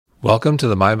Welcome to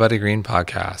the MindBodyGreen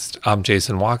podcast. I'm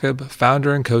Jason Wachob,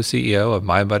 founder and co-CEO of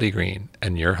MindBodyGreen,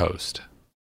 and your host.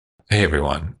 Hey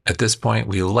everyone. At this point,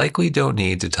 we likely don't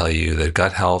need to tell you that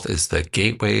gut health is the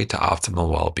gateway to optimal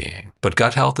well-being. But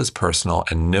gut health is personal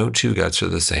and no two guts are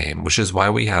the same, which is why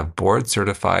we have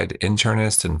board-certified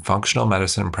internist and functional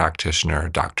medicine practitioner,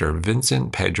 Dr.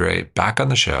 Vincent Pedre, back on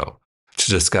the show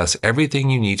to discuss everything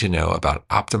you need to know about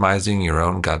optimizing your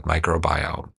own gut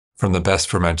microbiome. From the best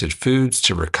fermented foods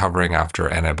to recovering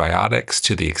after antibiotics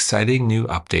to the exciting new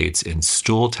updates in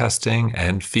stool testing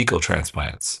and fecal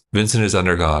transplants. Vincent has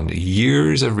undergone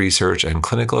years of research and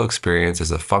clinical experience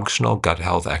as a functional gut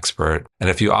health expert. And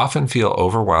if you often feel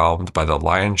overwhelmed by the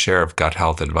lion's share of gut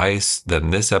health advice,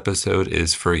 then this episode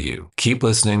is for you. Keep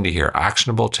listening to hear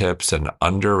actionable tips and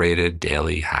underrated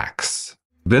daily hacks.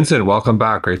 Vincent, welcome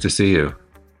back. Great to see you.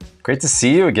 Great to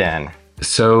see you again.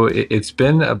 So it's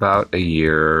been about a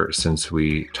year since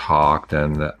we talked,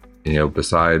 and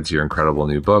besides your incredible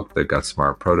new book, The Gut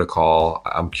Smart Protocol,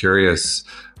 I'm curious,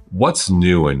 what's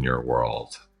new in your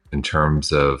world in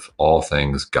terms of all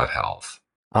things gut health?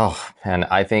 Oh, and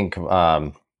I think I've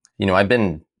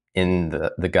been in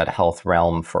the gut health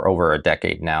realm for over a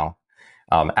decade now.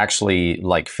 Actually,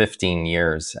 like 15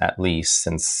 years at least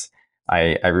since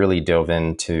I really dove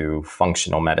into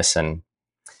functional medicine.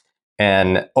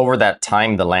 And over that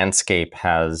time, the landscape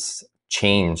has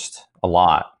changed a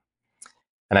lot.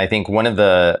 And I think one of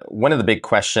the big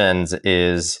questions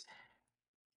is,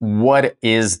 what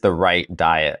is the right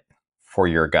diet for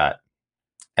your gut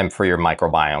and for your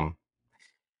microbiome?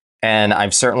 And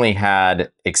I've certainly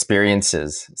had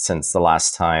experiences since the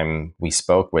last time we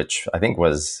spoke, which I think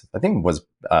was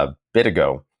a bit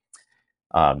ago.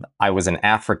 I was in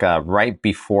Africa right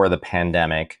before the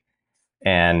pandemic,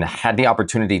 and had the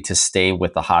opportunity to stay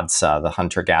with the Hadza, the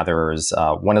hunter-gatherers,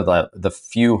 one of the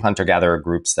few hunter-gatherer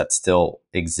groups that still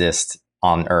exist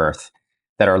on Earth,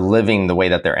 that are living the way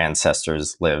that their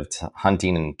ancestors lived,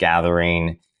 hunting and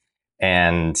gathering.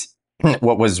 And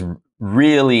what was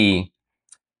really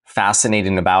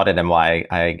fascinating about it, and why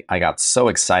I got so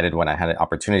excited when I had an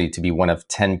opportunity to be one of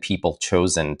 10 people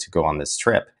chosen to go on this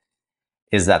trip,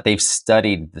 is that they've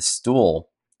studied the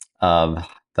stool of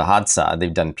the Hadza.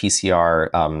 They've done PCR,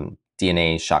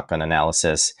 DNA shotgun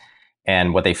analysis.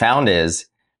 And what they found is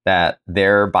that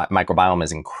their microbiome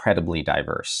is incredibly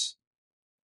diverse,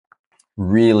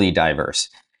 really diverse.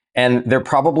 And there are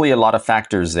probably a lot of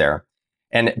factors there.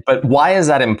 But why is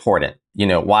that important?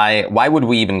 Why would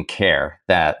we even care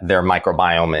that their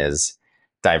microbiome is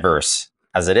diverse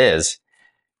as it is?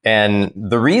 And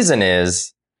the reason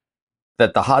is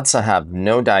that the Hadza have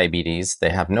no diabetes, they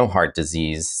have no heart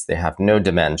disease, they have no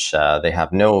dementia, they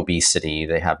have no obesity,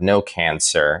 they have no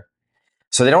cancer.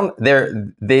 So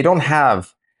they don't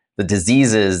have the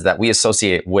diseases that we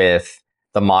associate with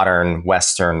the modern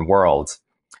Western world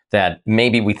that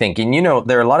maybe we think. And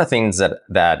there are a lot of things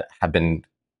that have been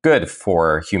good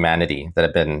for humanity that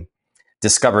have been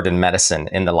discovered in medicine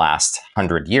in the last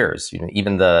 100 years.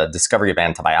 Even the discovery of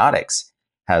antibiotics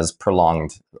has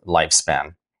prolonged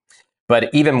lifespan. But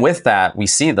even with that, we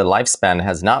see the lifespan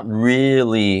has not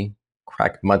really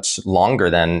cracked much longer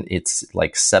than it's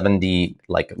like 70,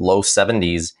 like low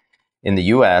 70s in the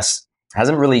US.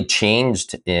 Hasn't really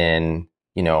changed in,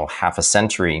 half a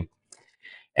century.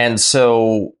 And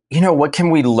so, what can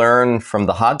we learn from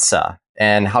the Hadza?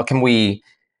 And how can we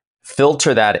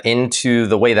filter that into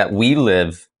the way that we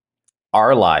live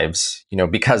our lives?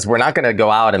 Because we're not going to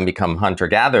go out and become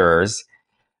hunter-gatherers.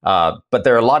 But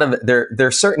there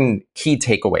are certain key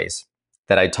takeaways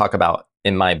that I talk about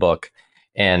in my book.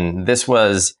 And this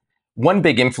was one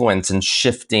big influence in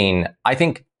shifting, I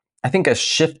think a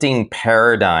shifting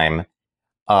paradigm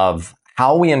of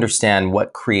how we understand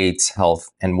what creates health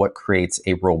and what creates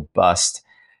a robust,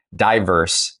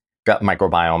 diverse gut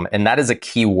microbiome. And that is a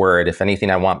key word. If anything,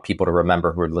 I want people to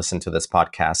remember who would listen to this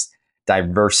podcast: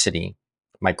 diversity,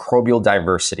 microbial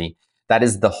diversity. That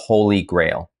is the holy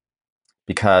grail.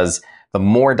 Because the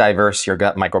more diverse your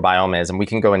gut microbiome is, and we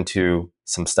can go into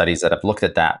some studies that have looked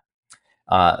at that,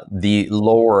 the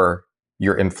lower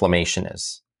your inflammation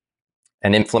is.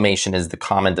 And inflammation is the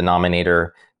common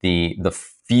denominator, the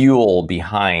fuel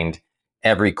behind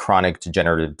every chronic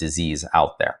degenerative disease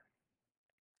out there.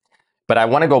 But I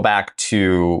want to go back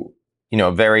to,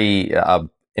 a very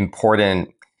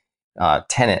important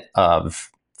tenet of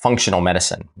functional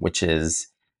medicine, which is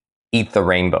eat the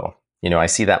rainbow. I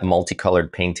see that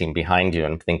multicolored painting behind you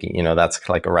and I'm thinking, that's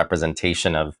like a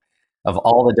representation of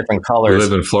all the different colors. We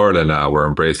live in Florida now. We're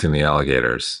embracing the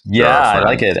alligators. Yeah, I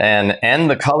like it. And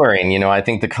the coloring, I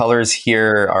think the colors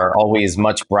here are always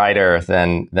much brighter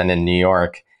than in New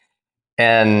York.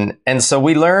 And so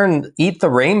we learned eat the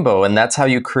rainbow, and that's how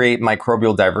you create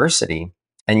microbial diversity.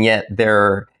 And yet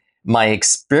my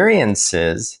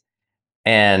experiences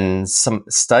and some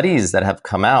studies that have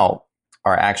come out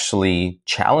are actually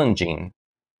challenging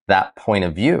that point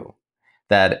of view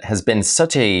that has been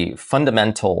such a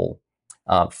fundamental,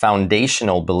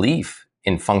 foundational belief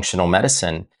in functional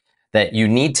medicine that you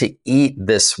need to eat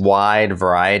this wide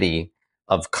variety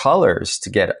of colors to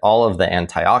get all of the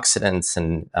antioxidants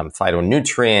and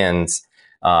phytonutrients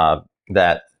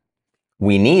that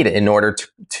we need in order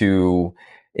to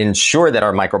ensure that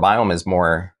our microbiome is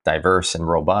more diverse and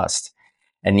robust.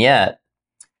 And yet,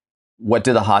 what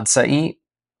do the Hadza eat?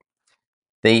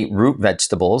 They eat root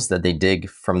vegetables that they dig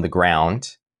from the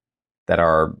ground that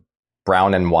are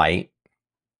brown and white.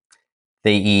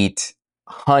 They eat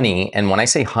honey. And when I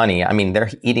say honey, I mean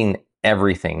they're eating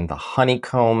everything, the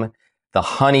honeycomb, the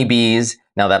honeybees.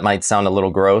 Now, that might sound a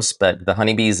little gross, but the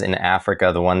honeybees in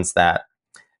Africa, the ones that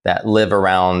live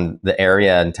around the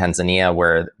area in Tanzania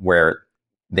where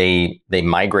they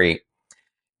migrate,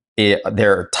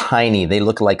 they're tiny. They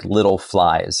look like little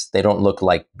flies. They don't look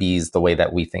like bees the way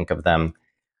that we think of them.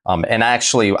 And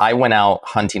actually, I went out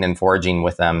hunting and foraging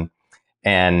with them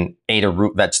and ate a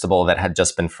root vegetable that had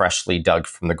just been freshly dug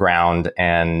from the ground.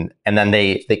 And then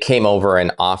they came over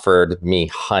and offered me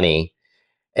honey.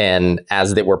 And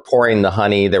as they were pouring the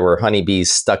honey, there were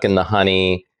honeybees stuck in the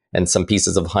honey and some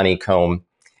pieces of honeycomb.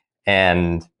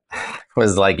 And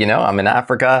was like, I'm in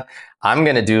Africa. I'm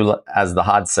going to do as the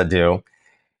Hadza do.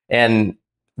 And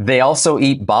they also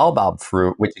eat baobab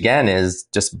fruit, which again is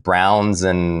just browns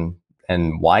and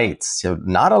whites. So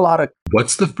not a lot of.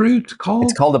 What's the fruit called?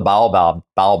 It's called a baobab.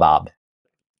 Baobab.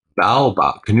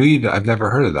 I've never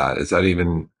heard of that. Is that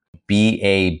even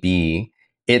BAB?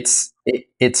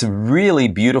 It's a really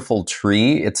beautiful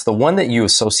tree. It's the one that you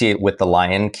associate with the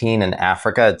Lion King in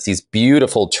Africa. It's these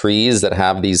beautiful trees that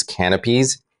have these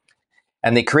canopies,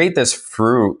 and they create this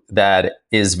fruit that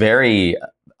is very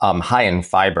high in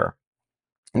fiber.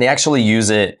 And they actually use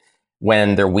it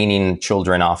when they're weaning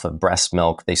children off of breast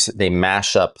milk. They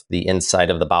mash up the inside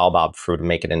of the baobab fruit and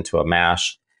make it into a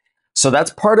mash. So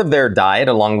that's part of their diet,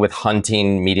 along with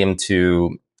hunting medium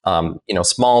to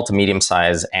small to medium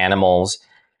sized animals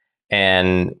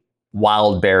and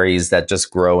wild berries that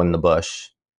just grow in the bush.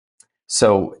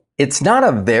 So it's not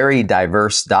a very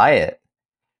diverse diet,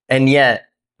 and yet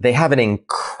they have an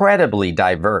incredibly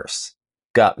diverse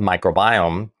gut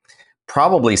microbiome,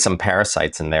 probably some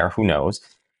parasites in there, who knows?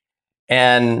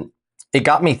 And it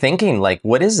got me thinking, like,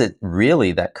 what is it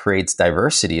really that creates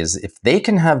diversity? Is if they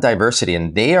can have diversity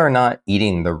and they are not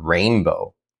eating the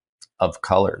rainbow of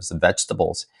colors, of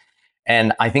vegetables.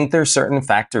 And I think there's certain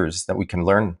factors that we can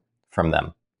learn from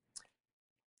them.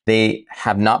 They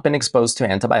have not been exposed to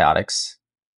antibiotics.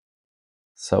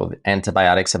 So the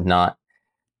antibiotics have not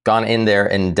gone in there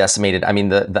and decimated. I mean,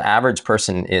 the average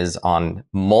person is on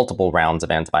multiple rounds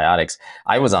of antibiotics.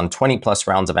 I was on 20 plus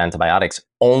rounds of antibiotics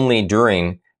only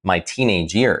during my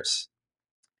teenage years.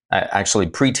 Actually,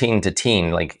 preteen to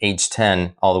teen, like age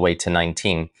 10 all the way to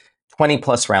 19, 20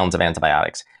 plus rounds of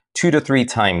antibiotics, 2 to 3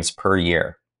 times per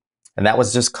year. And that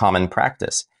was just common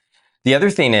practice. The other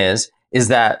thing is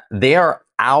that they are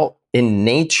out in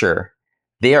nature.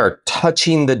 They are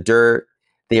touching the dirt.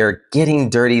 They are getting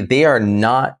dirty. They are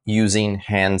not using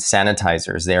hand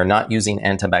sanitizers. They are not using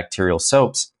antibacterial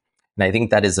soaps. And I think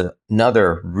that is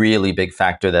another really big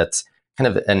factor that's kind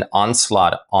of an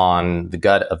onslaught on the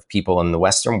gut of people in the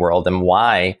Western world, and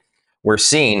why we're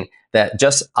seeing that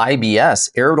just IBS,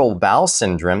 irritable bowel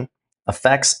syndrome,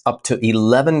 affects up to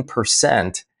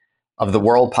 11% of the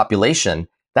world population.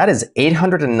 That is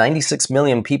 896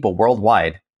 million people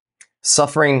worldwide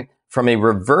suffering from a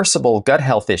reversible gut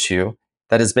health issue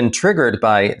that has been triggered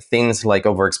by things like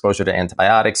overexposure to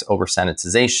antibiotics,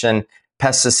 oversanitization,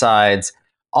 pesticides,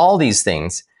 all these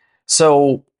things.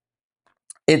 So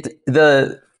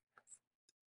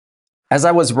as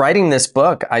I was writing this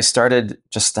book, I started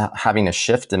just having a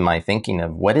shift in my thinking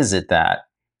of what is it that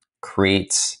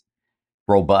creates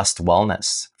robust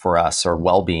wellness for us, or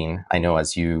well-being. I know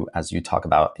as you talk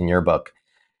about in your book.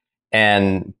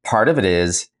 And part of it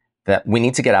is that we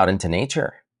need to get out into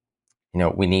nature.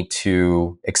 We need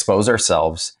to expose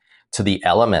ourselves to the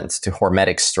elements, to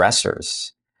hormetic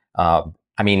stressors.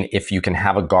 I mean, if you can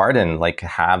have a garden, like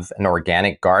have an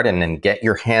organic garden and get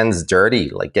your hands dirty,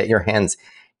 like get your hands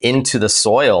into the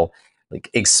soil, like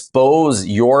expose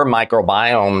your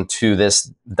microbiome to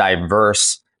this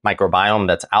diverse microbiome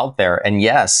that's out there. And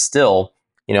yes, still,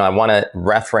 I want to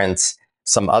reference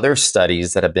some other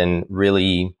studies that have been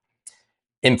really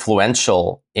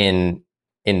influential in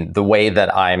the way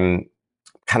that I'm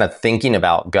kind of thinking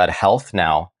about gut health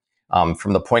now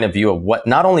from the point of view of what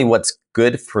not only what's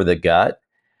good for the gut,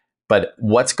 but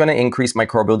what's going to increase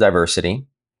microbial diversity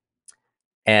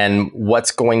and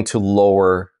what's going to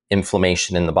lower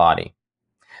inflammation in the body.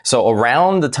 So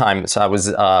around the time, so I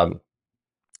was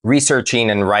researching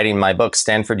and writing my book,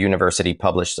 Stanford University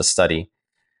published a study.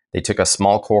 They took a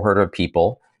small cohort of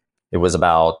people. It was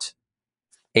about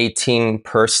 18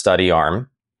 per study arm.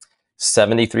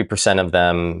 73% of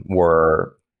them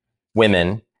were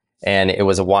women, and it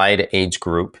was a wide age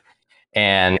group.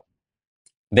 And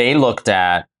they looked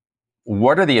at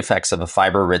what are the effects of a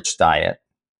fiber-rich diet?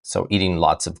 So eating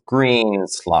lots of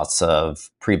greens, lots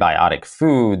of prebiotic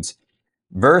foods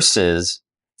versus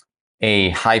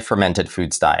a high fermented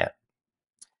foods diet.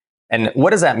 And what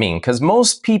does that mean? Because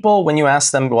most people, when you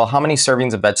ask them, well, how many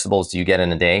servings of vegetables do you get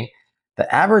in a day?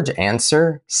 The average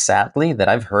answer, sadly, that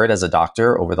I've heard as a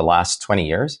doctor over the last 20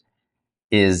 years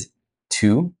is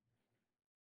 2,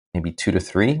 maybe 2 to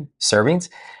 3 servings.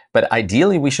 But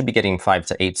ideally, we should be getting 5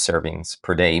 to 8 servings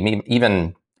per day.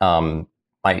 Even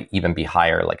might even be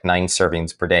higher, like 9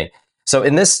 servings per day. So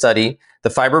in this study, the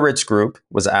fiber-rich group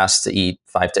was asked to eat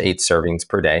 5 to 8 servings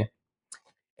per day.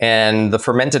 And the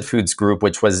fermented foods group,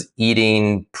 which was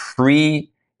eating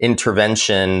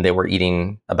pre-intervention, they were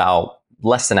eating about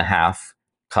less than a half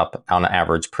cup on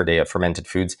average per day of fermented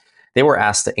foods. They were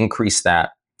asked to increase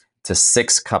that to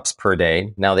 6 cups per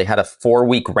day. Now they had a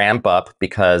 4-week ramp up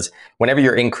because whenever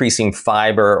you're increasing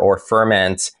fiber or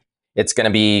ferment, it's going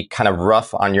to be kind of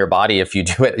rough on your body if you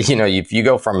do it. If you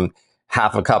go from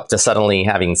half a cup to suddenly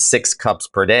having 6 cups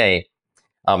per day,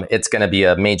 it's going to be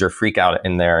a major freak out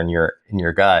in there in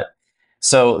your gut.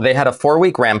 So they had a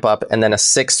 4-week ramp up and then a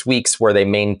 6 weeks where they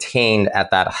maintained at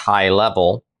that high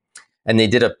level. And they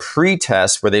did a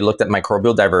pre-test where they looked at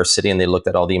microbial diversity and they looked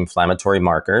at all the inflammatory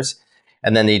markers.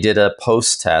 And then they did a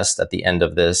post-test at the end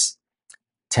of this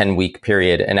 10-week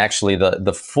period. And actually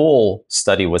the full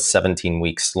study was 17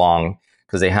 weeks long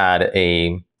because they had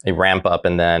a ramp up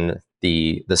and then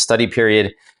the study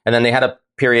period. And then they had a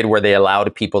period where they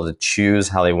allowed people to choose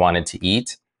how they wanted to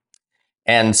eat.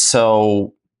 And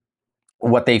so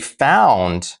what they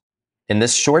found in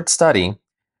this short study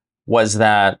was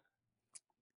that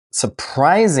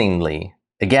surprisingly,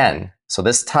 again, so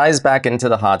this ties back into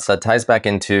the hot stuff, ties back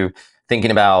into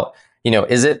thinking about,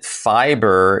 is it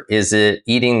fiber? Is it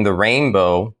eating the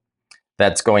rainbow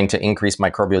that's going to increase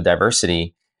microbial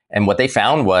diversity? And what they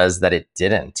found was that it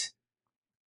didn't.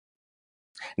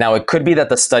 Now, it could be that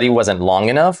the study wasn't long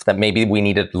enough, that maybe we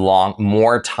needed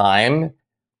more time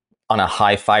on a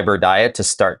high fiber diet to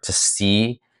start to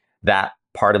see that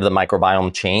part of the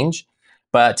microbiome change.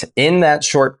 But in that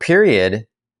short period,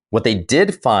 what they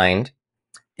did find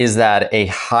is that a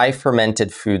high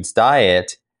fermented foods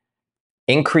diet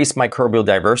increased microbial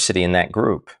diversity in that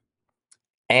group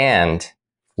and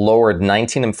lowered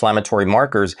 19 inflammatory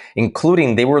markers,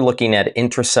 including they were looking at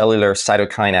intracellular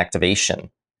cytokine activation.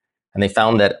 And they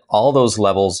found that all those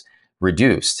levels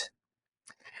reduced.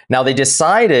 Now they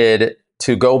decided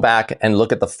to go back and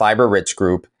look at the fiber-rich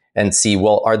group and see,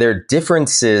 well, are there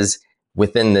differences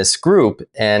within this group?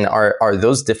 And are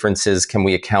those differences, can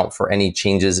we account for any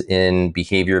changes in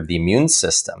behavior of the immune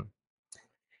system?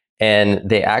 And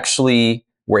they actually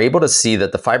were able to see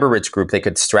that the fiber-rich group, they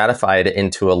could stratify it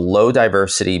into a low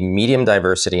diversity, medium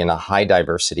diversity, and a high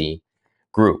diversity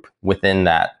group within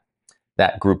that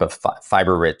group of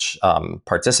fiber-rich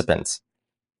participants.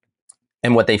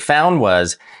 And what they found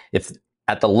was if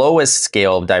at the lowest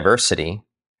scale of diversity,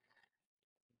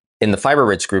 in the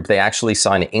fiber-rich group, they actually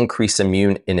saw an increase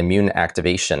in immune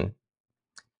activation.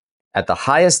 At the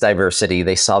highest diversity,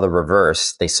 they saw the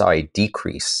reverse. They saw a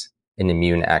decrease in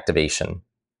immune activation.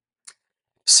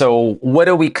 So what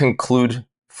do we conclude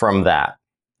from that?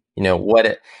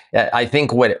 I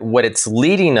think what it's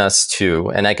leading us to,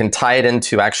 and I can tie it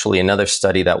into actually another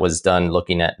study that was done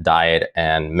looking at diet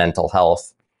and mental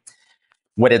health.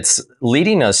 What it's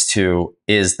leading us to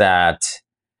is that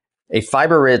a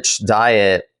fiber-rich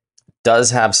diet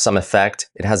does have some effect.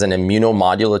 It has an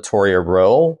immunomodulatory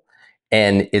role,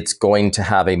 and it's going to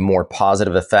have a more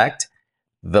positive effect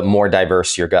the more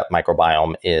diverse your gut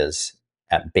microbiome is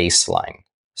at baseline.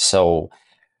 So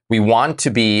we want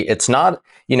to be, it's not,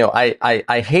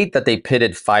 I hate that they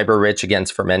pitted fiber rich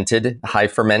against fermented, high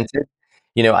fermented.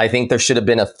 I think there should have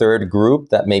been a third group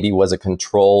that maybe was a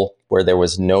control where there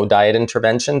was no diet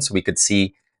intervention. So we could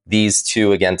see these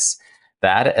two against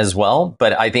that as well.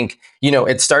 But I think,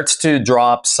 it starts to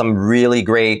draw up some really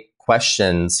great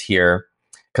questions here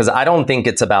because I don't think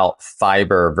it's about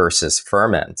fiber versus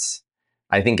ferments.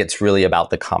 I think it's really about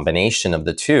the combination of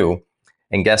the two.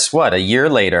 And guess what? A year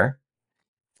later,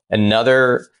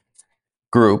 Another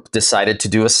group decided to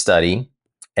do a study,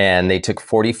 and they took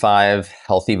 45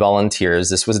 healthy volunteers.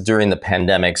 This was during the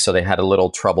pandemic, so they had a little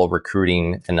trouble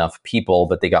recruiting enough people,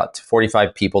 but they got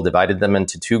 45 people, divided them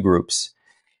into two groups.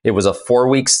 It was a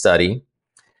 4-week study.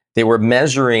 They were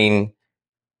measuring,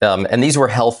 and these were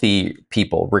healthy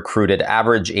people recruited.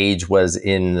 Average age was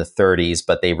in the 30s,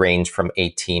 but they ranged from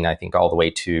 18, I think, all the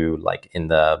way to like in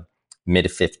the mid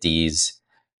 50s,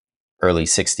 early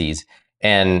 60s.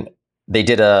 And they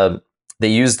did they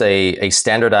used a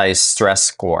standardized stress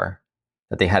score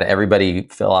that they had everybody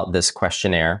fill out this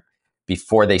questionnaire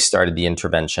before they started the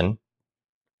intervention.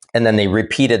 And then they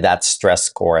repeated that stress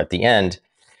score at the end.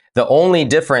 The only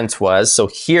difference was, so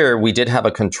here we did have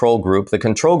a control group. The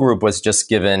control group was just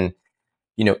given,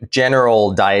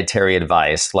 general dietary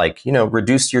advice, like,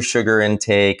 reduce your sugar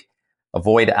intake,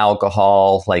 avoid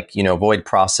alcohol, like, avoid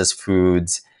processed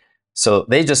foods. So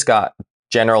they just got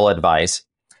general advice.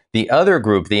 The other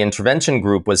group, the intervention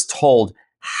group, was told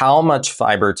how much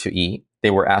fiber to eat.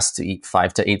 They were asked to eat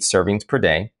 5 to 8 servings per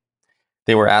day.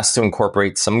 They were asked to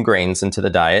incorporate some grains into the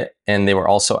diet, and they were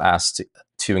also asked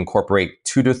to incorporate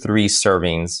 2 to 3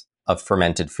 servings of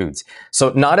fermented foods. So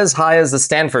not as high as the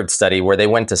Stanford study where they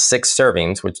went to 6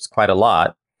 servings, which is quite a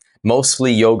lot,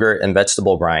 mostly yogurt and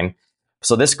vegetable brine.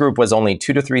 So this group was only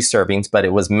 2 to 3 servings, but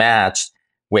it was matched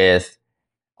with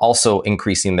also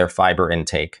increasing their fiber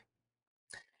intake.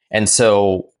 And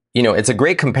so, it's a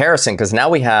great comparison because now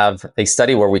we have a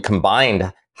study where we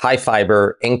combined high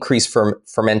fiber, increased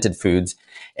fermented foods,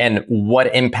 and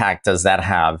what impact does that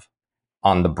have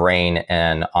on the brain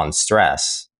and on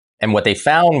stress? And what they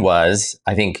found was,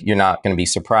 I think you're not going to be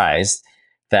surprised,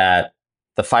 that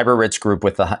the fiber-rich group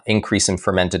with the increase in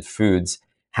fermented foods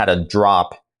had a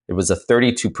drop. It was a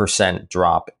 32%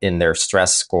 drop in their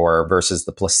stress score versus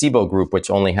the placebo group, which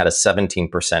only had a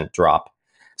 17% drop.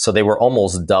 So they were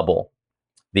almost double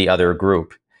the other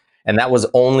group. And that was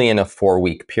only in a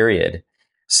 4-week period.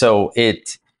 So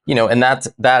and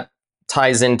that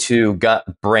ties into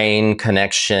gut brain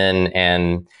connection.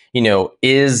 And,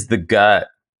 is the gut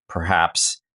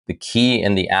perhaps the key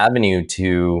and the avenue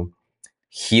to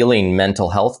healing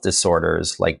mental health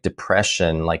disorders like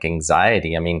depression, like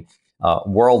anxiety? I mean,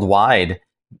 worldwide,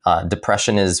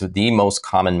 depression is the most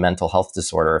common mental health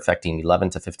disorder, affecting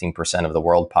 11 to 15% of the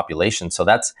world population. So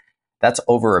that's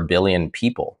over 1 billion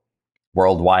people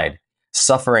worldwide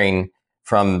suffering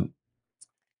from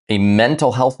a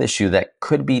mental health issue that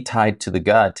could be tied to the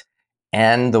gut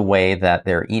and the way that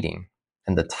they're eating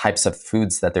and the types of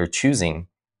foods that they're choosing.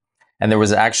 And there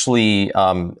was actually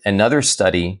another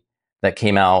study that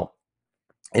came out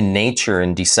in Nature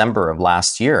in December of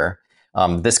last year.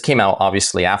 This came out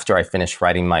obviously after I finished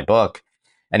writing my book.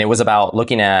 And it was about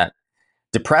looking at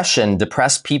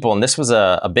depressed people. And this was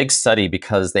a big study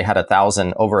because they had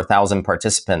over 1,000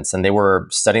 participants, and they were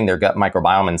studying their gut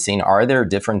microbiome and seeing, are there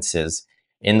differences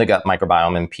in the gut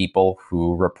microbiome in people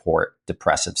who report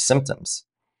depressive symptoms?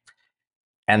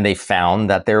 And they found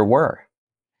that there were.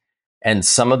 And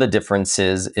some of the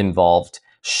differences involved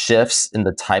shifts in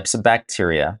the types of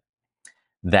bacteria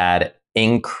that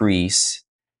increase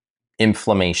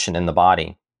inflammation in the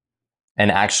body.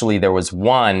 And actually, there was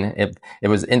one. It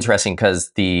was interesting because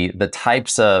the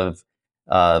types of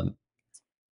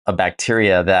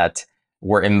bacteria that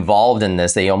were involved in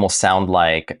this, they almost sound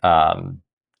like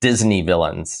Disney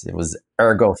villains. It was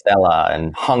Ergothella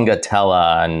and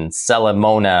Hungatella and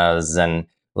Selamonas and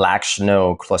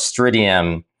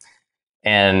Lachnoclostridium.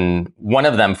 And one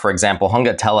of them, for example,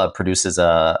 Hungatella produces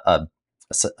a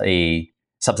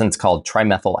substance called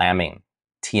trimethylamine,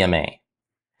 TMA.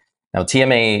 Now,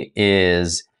 TMA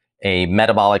is a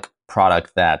metabolic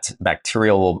product that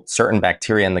certain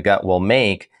bacteria in the gut will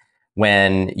make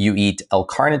when you eat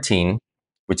L-carnitine,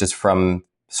 which is from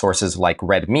sources like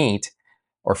red meat,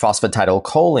 or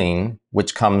phosphatidylcholine,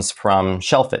 which comes from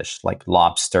shellfish like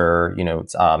lobster,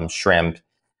 shrimp,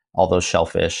 all those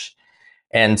shellfish.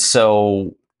 And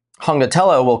so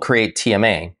Hungatella will create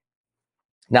TMA.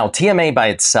 Now, TMA by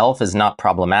itself is not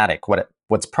problematic.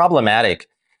 What's problematic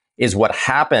is what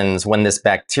happens when this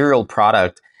bacterial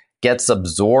product gets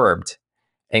absorbed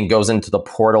and goes into the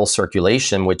portal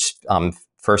circulation, which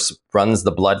first runs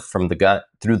the blood from the gut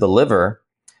through the liver,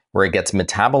 where it gets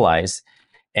metabolized.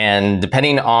 And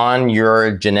depending on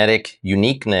your genetic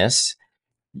uniqueness,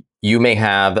 you may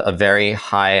have a very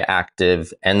high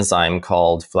active enzyme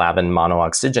called flavin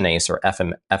monooxygenase, or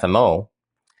FMO.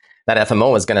 That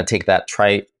FMO is going to take that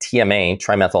TMA,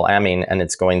 trimethylamine, and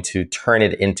it's going to turn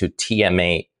it into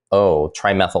TMAO,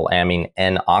 trimethylamine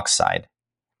N oxide.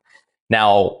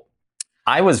 Now,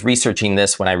 I was researching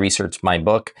this when I researched my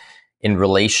book in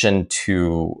relation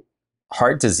to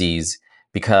heart disease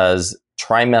because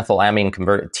trimethylamine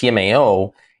converted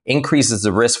TMAO increases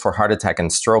the risk for heart attack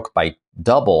and stroke by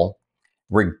double,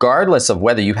 regardless of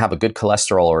whether you have a good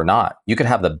cholesterol or not. You could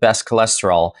have the best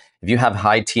cholesterol. If you have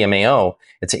high TMAO,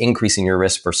 it's increasing your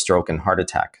risk for stroke and heart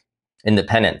attack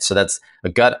independent. So that's a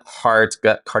gut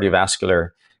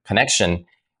cardiovascular connection.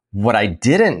 What I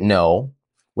didn't know,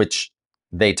 which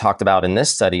they talked about in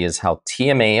this study, is how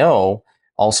TMAO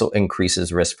also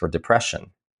increases risk for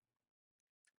depression.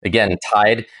 Again,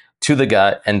 tied to the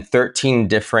gut, and 13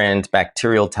 different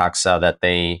bacterial taxa that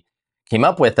they came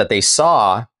up with that they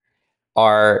saw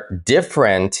are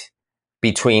different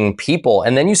between people.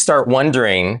 And then you start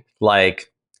wondering,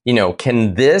 like,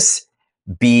 can this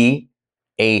be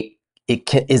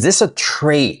is this a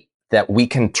trait that we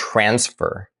can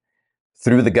transfer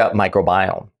through the gut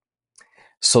microbiome?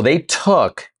 So they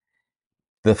took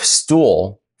the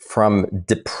stool from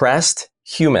depressed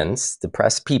humans,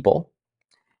 depressed people,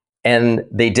 and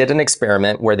they did an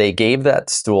experiment where they gave that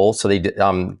stool. So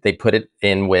they put it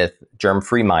in with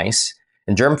germ-free mice,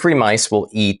 and germ-free mice will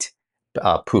eat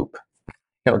poop.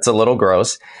 It's a little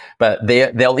gross, but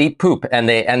they'll eat poop, and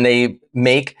they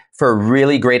make for a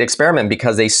really great experiment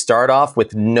because they start off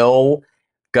with no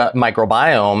gut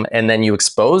microbiome, and then you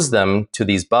expose them to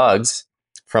these bugs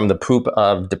from the poop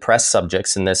of depressed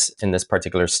subjects in this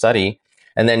particular study,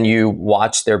 and then you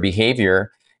watch their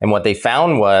behavior. And what they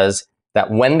found was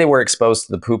that when they were exposed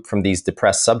to the poop from these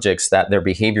depressed subjects, that their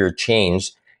behavior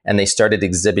changed, and they started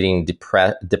exhibiting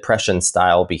depression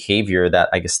style behavior. That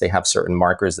I guess they have certain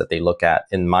markers that they look at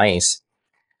in mice.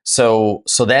 So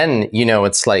then,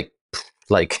 it's like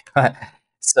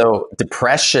so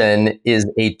depression is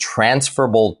a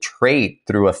transferable trait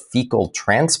through a fecal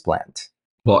transplant.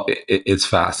 Well, it's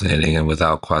fascinating, and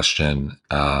without question,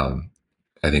 I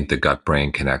think the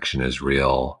gut-brain connection is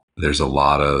real. There's a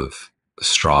lot of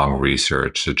strong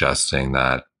research suggesting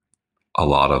that a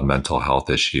lot of mental health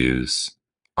issues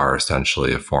are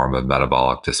essentially a form of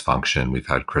metabolic dysfunction. We've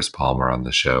had Chris Palmer on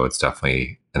the show. It's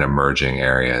definitely an emerging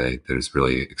area that is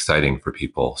really exciting for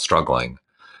people struggling.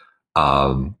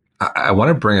 I want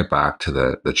to bring it back to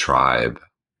the tribe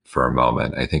for a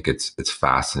moment. I think it's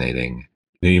fascinating.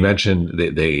 You mentioned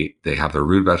they have the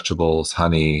root vegetables,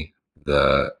 honey,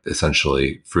 the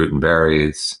essentially fruit and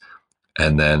berries,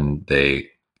 and then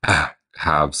they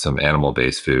have some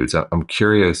animal-based foods. I'm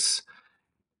curious,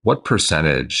 what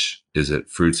percentage is it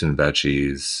fruits and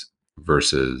veggies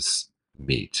versus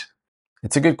meat?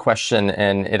 It's a good question,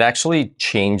 and it actually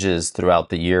changes throughout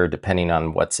the year depending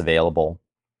on what's available.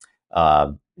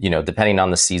 Depending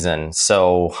on the season.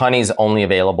 So honey's only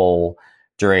available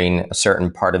during a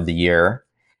certain part of the year,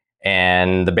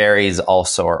 and the berries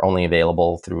also are only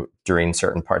available during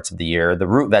certain parts of the year. The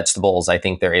root vegetables, I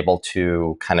think they're able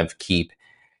to kind of keep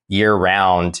year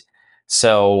round.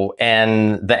 So,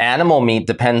 and the animal meat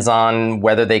depends on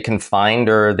whether they can find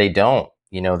or they don't.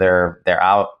 They're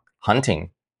out hunting.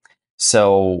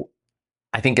 So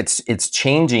I think it's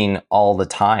changing all the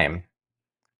time.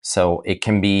 So it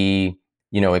can be,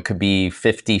 it could be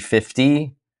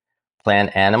 50-50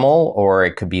 plant animal, or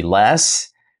it could be less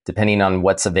depending on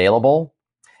what's available.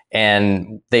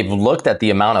 And they've looked at the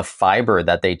amount of fiber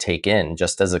that they take in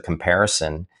just as a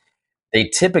comparison. They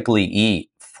typically eat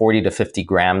 40 to 50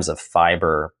 grams of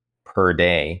fiber per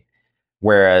day,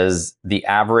 whereas the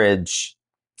average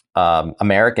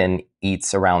American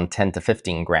eats around 10 to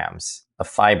 15 grams of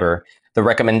fiber. The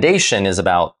recommendation is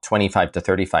about 25 to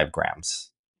 35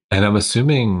 grams. And I'm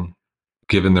assuming,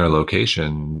 given their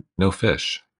location, no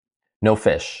fish. No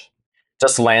fish,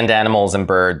 just land animals and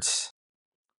birds.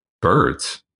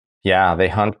 Birds. Yeah, they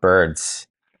hunt birds.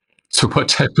 So what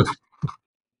type of?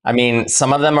 I mean,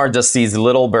 some of them are just these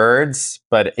little birds,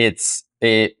 but it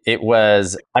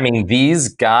was, I mean, these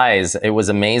guys, it was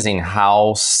amazing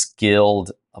how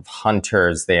skilled of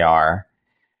hunters they are,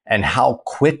 and how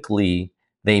quickly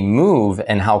they move,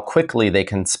 and how quickly they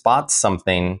can spot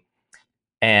something.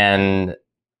 And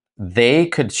they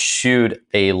could shoot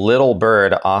a little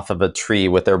bird off of a tree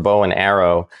with their bow and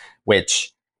arrow,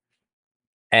 which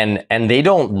and they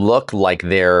don't look like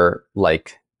they're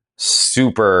like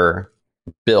super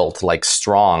built, like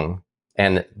strong.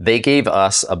 And they gave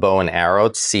us a bow and arrow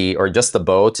to see, or just the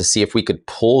bow to see if we could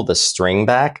pull the string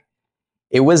back.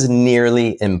 It was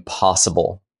nearly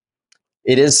impossible.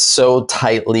 It is so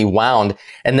tightly wound.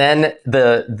 And then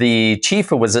the chief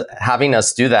who was having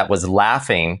us do that was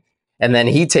laughing. And then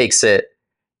he takes it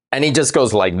and he just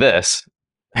goes like this,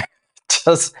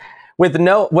 just with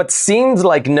what seems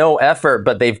like no effort,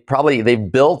 but they've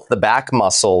built the back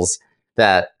muscles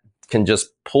that can just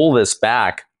pull this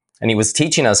back. And he was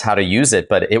teaching us how to use it,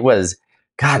 but it was,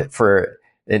 God,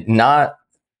 it not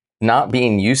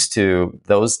being used to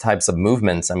those types of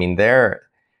movements. I mean,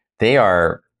 they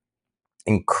are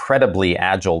incredibly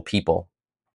agile people.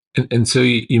 And so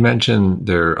you mentioned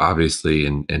they're obviously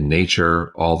in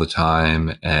nature all the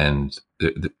time, and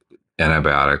the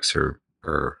antibiotics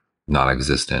are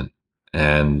non-existent,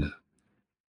 and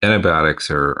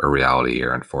antibiotics are a reality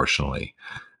here, unfortunately.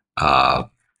 Uh,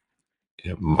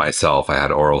 Myself, I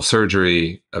had oral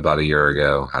surgery about a year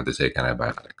ago, had to take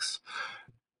antibiotics.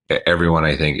 Everyone,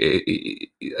 I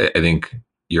think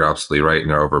you're absolutely right,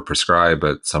 and they're overprescribed,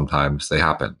 but sometimes they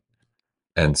happen.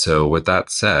 And so, with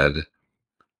that said,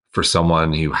 for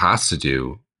someone who has to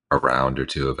do a round or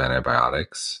two of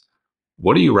antibiotics,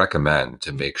 what do you recommend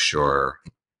to make sure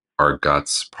our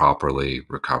guts properly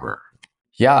recover?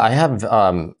 Yeah, I have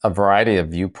a variety of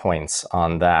viewpoints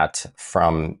on that.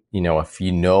 From, if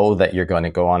you know that you're going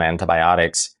to go on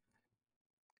antibiotics,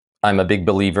 I'm a big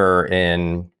believer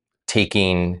in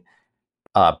taking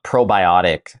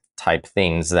probiotic type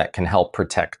things that can help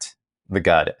protect the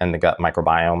gut and the gut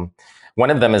microbiome.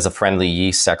 One of them is a friendly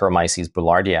yeast, Saccharomyces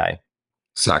boulardii.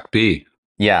 Sac B.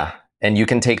 Yeah, and you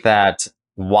can take that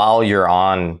while you're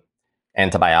on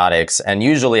antibiotics. And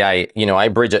usually I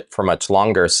bridge it for much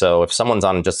longer. So if someone's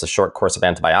on just a short course of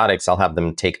antibiotics, I'll have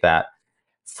them take that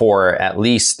for at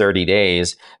least 30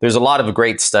 days. There's a lot of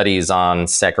great studies on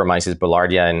Saccharomyces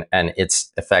boulardii and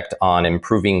its effect on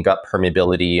improving gut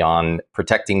permeability, on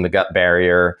protecting the gut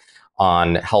barrier,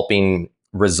 on helping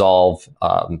resolve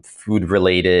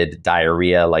food-related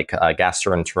diarrhea like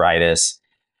gastroenteritis.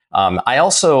 I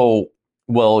also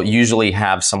will usually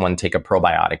have someone take a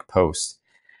probiotic post.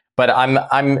 But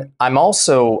I'm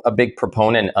also a big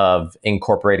proponent of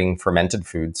incorporating fermented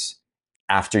foods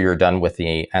after you're done with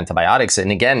the antibiotics.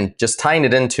 And again, just tying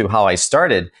it into how I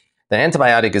started, the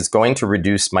antibiotic is going to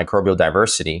reduce microbial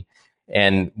diversity.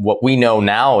 And what we know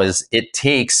now is it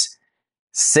takes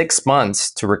 6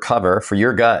 months to recover for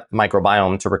your gut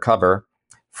microbiome to recover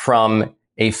from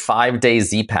a 5-day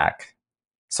Z-Pack.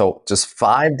 So just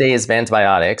 5 days of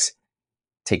antibiotics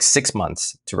takes 6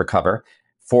 months to recover.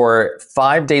 For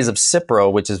 5 days of Cipro,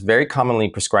 which is very commonly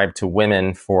prescribed to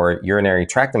women for urinary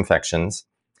tract infections,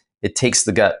 it takes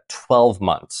the gut 12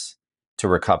 months to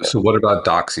recover. So, what about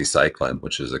doxycycline,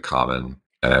 which is a common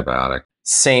antibiotic?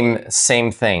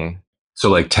 Same thing. So,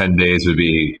 like 10 days would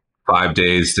be 5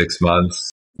 days, 6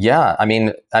 months. Yeah,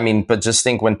 but just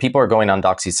think when people are going on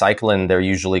doxycycline, they're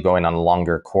usually going on a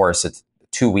longer course. It's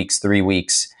 2 weeks, 3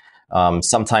 weeks,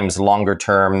 sometimes longer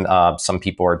term. Some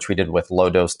people are treated with low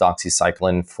dose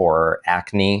doxycycline for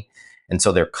acne, and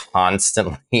so they're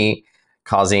constantly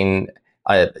causing,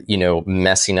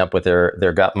 messing up with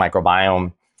their gut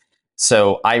microbiome.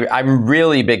 So I'm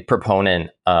really big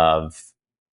proponent of,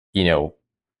 you know,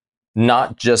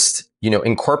 not just,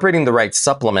 incorporating the right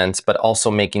supplements, but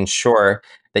also making sure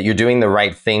that you're doing the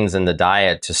right things in the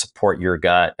diet to support your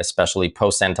gut, especially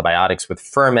post antibiotics, with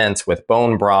ferments, with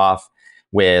bone broth,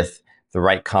 with the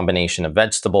right combination of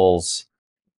vegetables.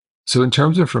 So, in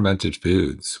terms of fermented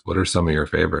foods, what are some of your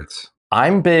favorites?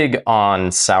 I'm big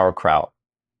on sauerkraut.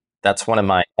 That's one of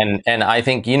my, and I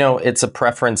think, it's a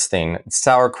preference thing.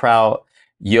 Sauerkraut,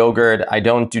 yogurt. I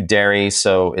don't do dairy,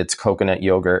 so it's coconut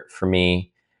yogurt for me.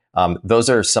 Those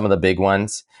are some of the big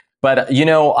ones. But,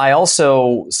 I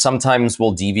also sometimes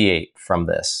will deviate from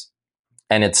this.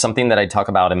 And it's something that I talk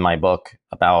about in my book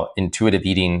about intuitive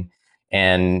eating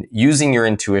and using your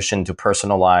intuition to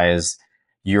personalize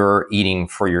your eating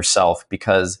for yourself,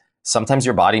 because sometimes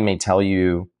your body may tell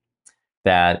you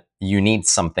that you need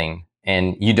something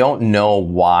and you don't know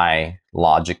why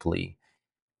logically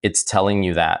it's telling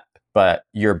you that, but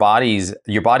your body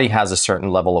has a certain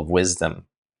level of wisdom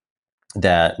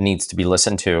that needs to be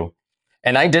listened to.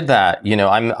 And I did that.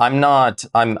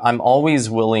 I'm always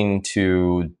willing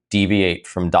to deviate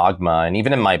from dogma. And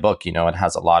even in my book, it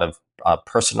has a lot of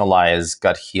personalized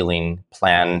gut healing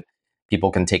plan.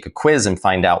 People can take a quiz and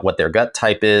find out what their gut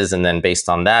type is, and then based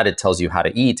on that it tells you how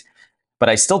to eat. But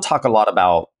I still talk a lot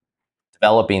about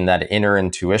developing that inner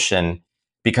intuition.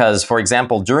 Because, for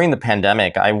example, during the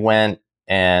pandemic, I went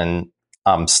and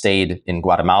stayed in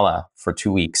Guatemala for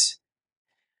 2 weeks.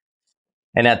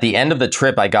 And at the end of the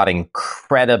trip, I got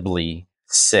incredibly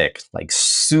sick, like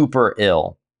super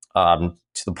ill,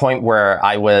 to the point where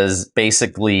I was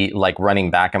basically like running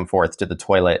back and forth to the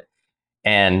toilet.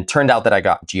 And turned out that I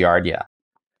got Giardia.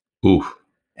 Ooh.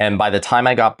 And by the time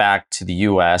I got back to the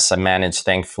US, I managed,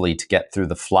 thankfully, to get through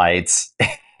the flights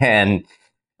and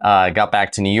got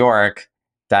back to New York,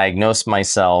 diagnosed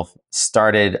myself,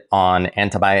 started on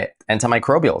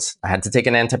antimicrobials. I had to take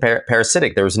an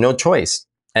antiparasitic. There was no choice.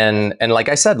 And like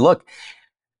I said, look,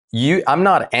 I'm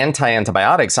not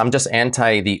anti-antibiotics. I'm just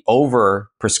anti the over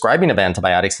prescribing of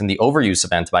antibiotics and the overuse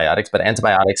of antibiotics. But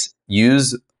antibiotics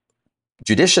used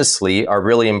judiciously are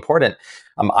really important.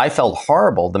 I felt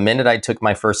horrible the minute I took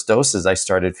my first doses. I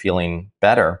started feeling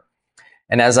better,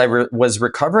 and as I was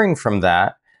recovering from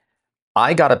that,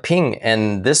 I got a ping,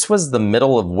 and this was the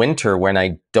middle of winter when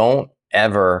I don't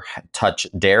ever touch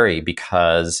dairy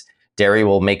because dairy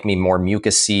will make me more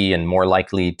mucousy and more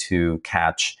likely to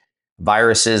catch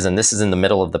viruses. And this is in the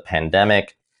middle of the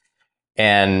pandemic.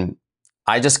 And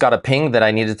I just got a ping that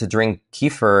I needed to drink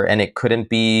kefir, and it couldn't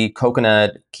be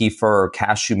coconut kefir or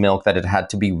cashew milk, that it had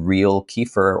to be real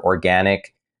kefir,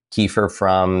 organic kefir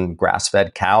from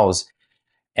grass-fed cows.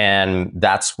 And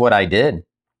that's what I did.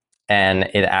 And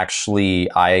it actually,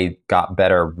 I got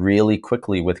better really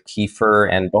quickly with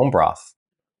kefir and bone broth.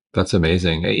 That's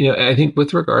amazing. I think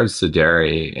with regards to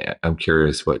dairy, I'm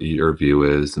curious what your view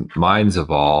is. Mine's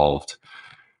evolved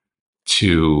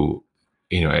to,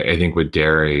 I think with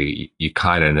dairy, you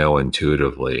kind of know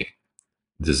intuitively,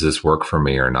 does this work for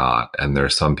me or not? And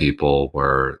there's some people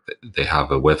where they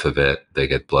have a whiff of it, they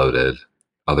get bloated.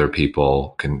 Other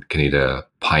people can eat a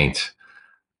pint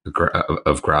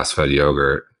of grass-fed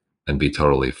yogurt and be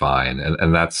totally fine.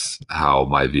 And that's how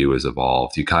my view has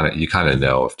evolved. You kind of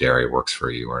know if dairy works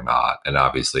for you or not. And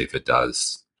obviously if it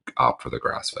does, opt for the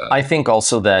grass-fed. I think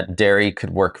also that dairy could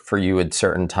work for you at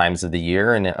certain times of the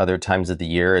year, and at other times of the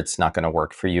year, it's not going to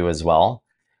work for you as well.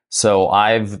 So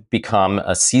I've become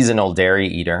a seasonal dairy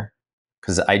eater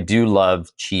because I do love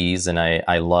cheese, and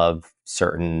I love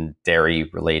certain dairy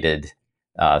related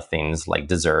things like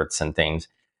desserts and things.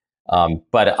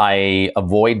 But I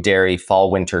avoid dairy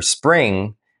fall, winter,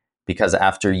 spring because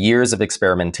after years of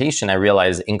experimentation, I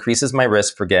realized it increases my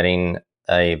risk for getting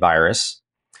a virus.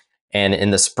 And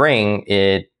in the spring,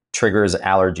 it triggers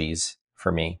allergies for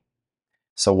me.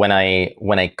 So when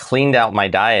I cleaned out my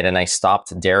diet and I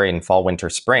stopped dairy in fall, winter,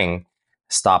 spring,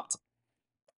 stopped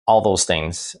all those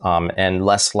things, and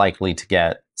less likely to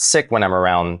get sick when I'm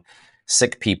around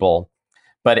sick people.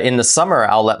 But in the summer,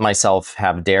 I'll let myself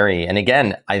have dairy. And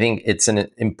again, I think it's an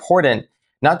important,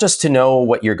 not just to know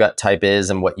what your gut type is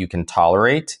and what you can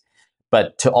tolerate,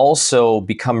 but to also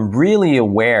become really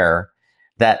aware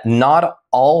that not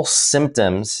all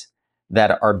symptoms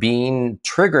that are being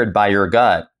triggered by your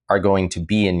gut are going to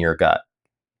be in your gut.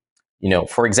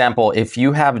 For example, if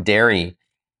you have dairy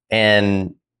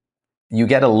and you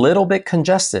get a little bit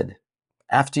congested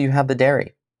after you have the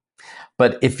dairy,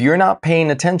 but if you're not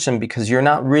paying attention because you're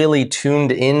not really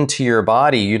tuned into your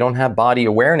body, you don't have body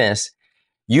awareness,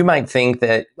 you might think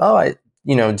that, oh, I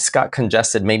just got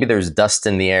congested. Maybe there's dust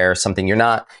in the air or something. You're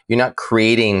not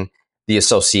creating the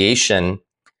association.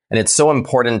 And it's so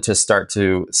important to start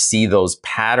to see those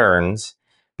patterns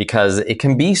because it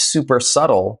can be super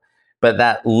subtle, but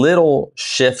that little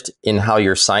shift in how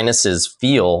your sinuses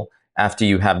feel after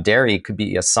you have dairy could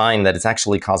be a sign that it's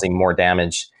actually causing more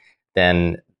damage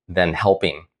than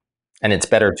helping. And it's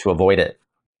better to avoid it.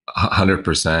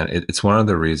 100%. It's one of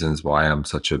the reasons why I'm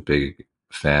such a big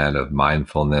fan of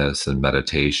mindfulness and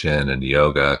meditation and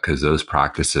yoga, because those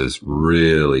practices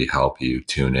really help you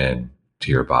tune in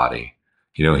to your body.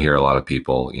 You don't hear a lot of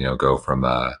people, go from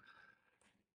a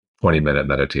 20-minute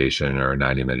meditation or a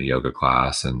 90-minute yoga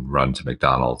class and run to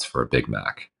McDonald's for a Big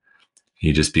Mac.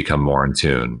 You just become more in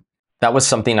tune. That was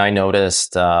something I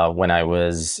noticed when I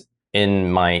was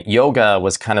in my yoga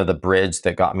was kind of the bridge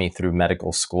that got me through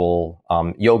medical school.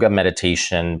 Yoga,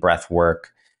 meditation, breath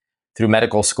work through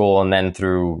medical school, and then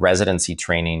through residency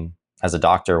training as a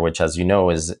doctor, which, as you know,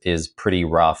 is pretty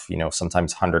rough.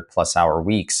 Sometimes 100+ hour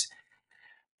weeks.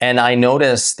 And I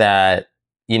noticed that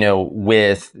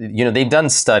they've done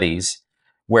studies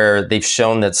where they've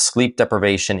shown that sleep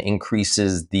deprivation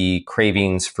increases the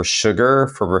cravings for sugar,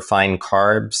 for refined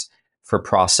carbs, for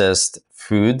processed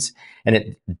foods. And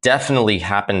it definitely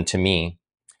happened to me,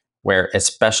 where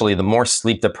especially the more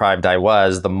sleep deprived I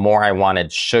was, the more I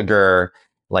wanted sugar,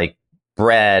 like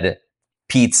bread,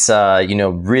 pizza,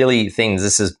 really things.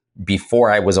 This is before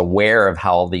I was aware of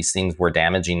how all these things were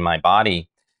damaging my body.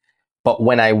 But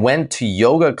when I went to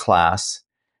yoga class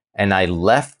and I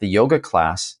left the yoga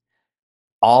class,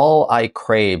 all I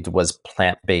craved was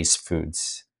plant-based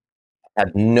foods. I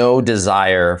had no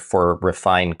desire for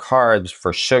refined carbs,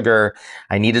 for sugar.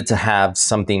 I needed to have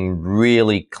something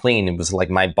really clean. It was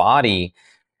like my body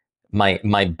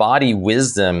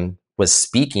wisdom was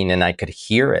speaking, and I could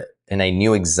hear it, and I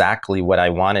knew exactly what I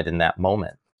wanted in that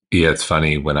moment. Yeah, it's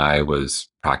funny. When I was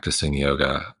practicing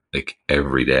yoga, like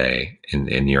every day in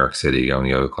New York City, going to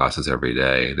yoga classes every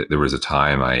day, there was a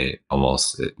time I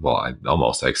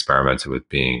experimented with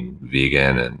being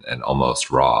vegan and almost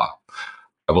raw.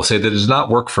 I will say that it does not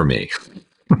work for me.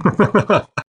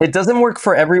 It doesn't work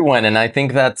for everyone, and I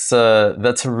think that's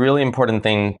a really important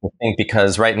thing to think,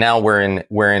 because right now we're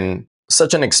in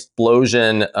such an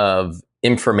explosion of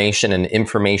information and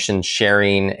information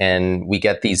sharing, and we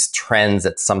get these trends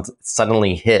that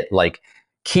suddenly hit, like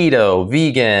keto,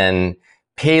 vegan,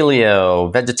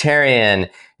 paleo, vegetarian,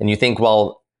 and you think,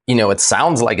 well, it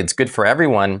sounds like it's good for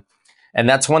everyone, and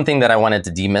that's one thing that I wanted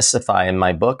to demystify in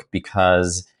my book,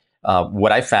 because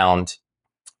what I found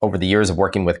over the years of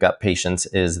working with gut patients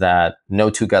is that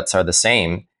no two guts are the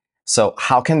same. So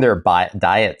how can their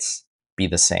diets be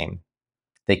the same?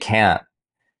 They can't.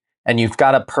 And you've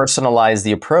got to personalize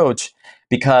the approach,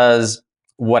 because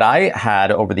what I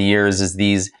had over the years is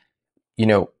these, you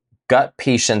know, gut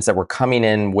patients that were coming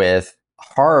in with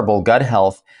horrible gut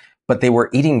health, but they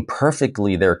were eating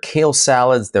perfectly their kale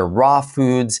salads, their raw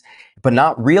foods, but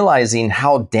not realizing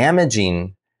how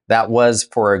damaging that was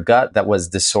for a gut that was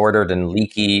disordered and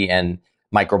leaky, and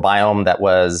microbiome that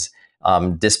was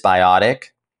dysbiotic,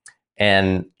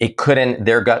 and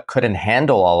their gut couldn't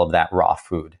handle all of that raw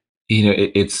food.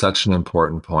 It's such an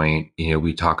important point.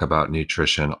 We talk about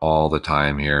nutrition all the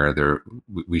time here.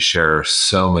 We share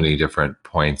so many different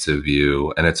points of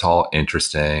view, and it's all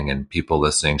interesting, and people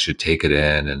listening should take it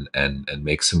in and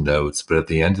make some notes. But at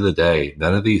the end of the day,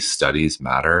 none of these studies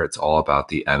matter. It's all about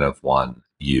the N of one,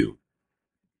 you,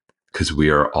 because we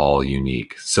are all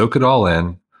unique. Soak it all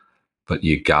in, but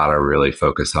you gotta really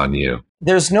focus on you.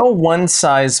 There's no one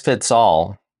size fits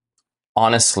all,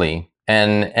 honestly.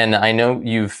 And I know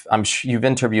you've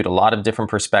interviewed a lot of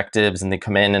different perspectives, and they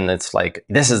come in and it's like,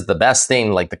 this is the best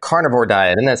thing, like the carnivore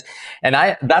diet and this. And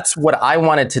that's what I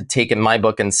wanted to take in my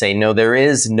book and say, no, there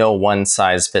is no one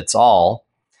size fits all.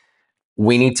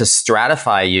 We need to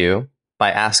stratify you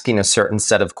by asking a certain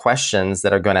set of questions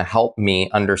that are going to help me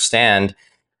understand,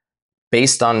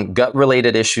 based on gut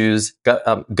related issues,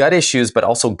 gut issues, but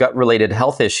also gut related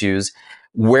health issues,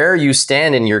 where you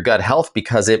stand in your gut health,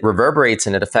 because it reverberates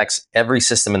and it affects every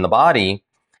system in the body.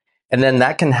 And then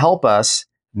that can help us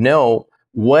know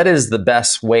what is the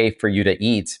best way for you to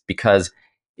eat. Because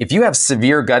if you have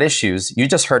severe gut issues, you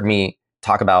just heard me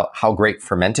talk about how great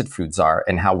fermented foods are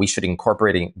and how we should be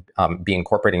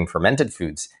incorporating fermented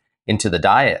foods into the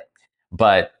diet.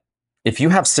 But if you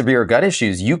have severe gut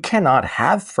issues, you cannot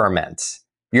have ferments.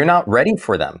 You're not ready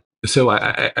for them. So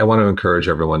I want to encourage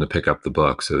everyone to pick up the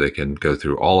book so they can go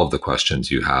through all of the questions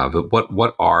you have. But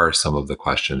what are some of the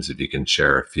questions, if you can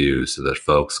share a few, so that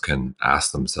folks can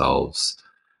ask themselves,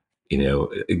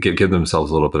 give themselves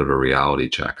a little bit of a reality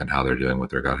check on how they're doing with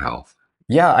their gut health?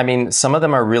 Yeah, I mean, some of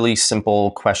them are really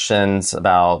simple questions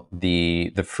about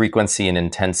the frequency and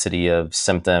intensity of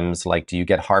symptoms, like, do you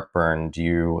get heartburn? Do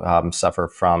you suffer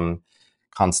from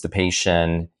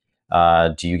constipation?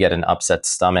 Do you get an upset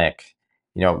stomach?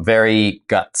 Very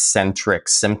gut-centric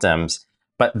symptoms.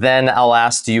 But then I'll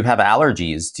ask, do you have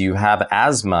allergies? Do you have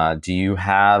asthma? Do you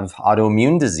have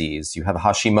autoimmune disease? Do you have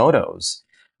Hashimoto's?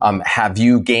 Have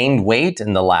you gained weight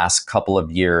in the last couple of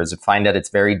years? I find that it's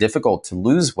very difficult to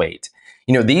lose weight.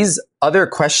 These other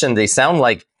questions, they sound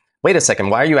like, wait a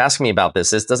second, why are you asking me about this?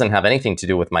 This doesn't have anything to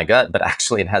do with my gut, but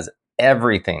actually it has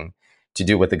everything to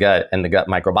do with the gut and the gut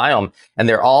microbiome. And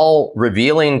they're all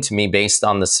revealing to me, based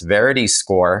on the severity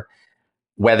score,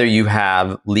 whether you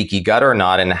have leaky gut or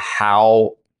not, and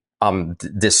how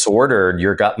disordered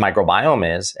your gut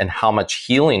microbiome is, and how much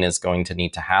healing is going to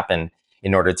need to happen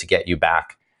in order to get you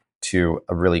back to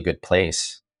a really good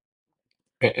place.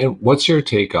 And what's your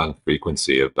take on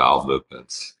frequency of bowel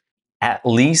movements? At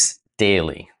least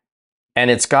daily. And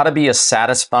it's got to be a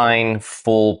satisfying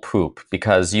full poop,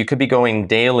 because you could be going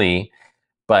daily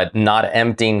but not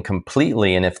emptying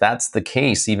completely. And if that's the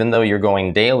case, even though you're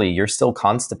going daily, you're still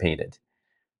constipated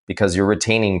because you're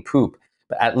retaining poop.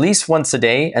 But at least once a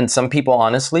day. And some people,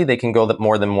 honestly, they can go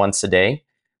more than once a day.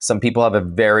 Some people have a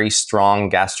very strong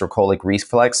gastrocolic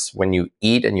reflex. When you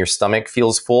eat and your stomach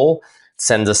feels full, it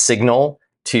sends a signal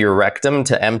to your rectum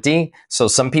to empty. So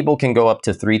some people can go up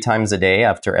to 3 times a day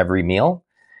after every meal.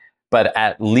 But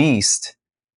at least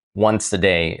once a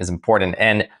day is important.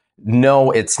 And no,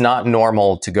 it's not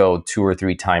normal to go 2 or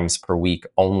 3 times per week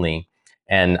only.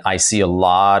 And I see a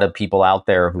lot of people out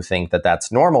there who think that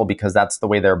that's normal, because that's the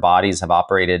way their bodies have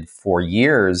operated for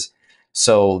years.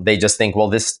 So they just think, well,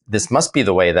 this must be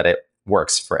the way that it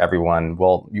works for everyone.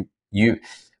 Well, you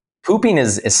pooping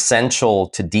is essential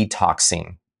to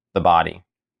detoxing the body.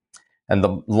 And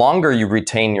the longer you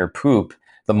retain your poop,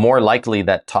 the more likely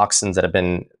that toxins that have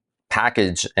been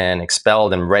packaged and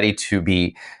expelled and ready to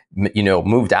be,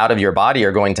 moved out of your body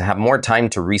are going to have more time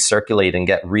to recirculate and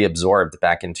get reabsorbed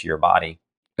back into your body.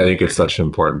 I think it's such an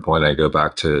important point. I go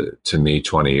back to me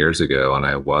 20 years ago, and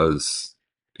I was,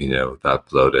 that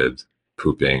bloated,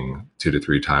 pooping 2 to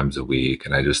 3 times a week,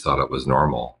 and I just thought it was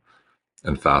normal.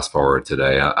 And fast forward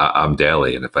today, I'm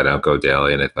daily, and if I don't go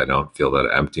daily, and if I don't feel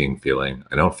that emptying feeling,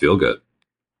 I don't feel good.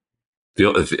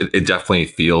 It definitely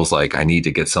feels like I need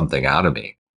to get something out of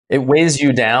me. It weighs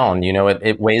you down.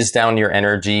 It weighs down your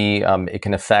energy. It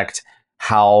can affect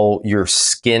how your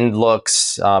skin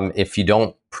looks. If you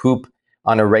don't poop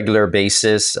on a regular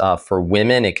basis, for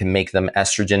women, it can make them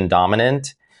estrogen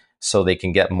dominant. So they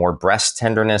can get more breast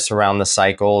tenderness around the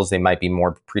cycles. They might be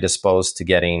more predisposed to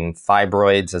getting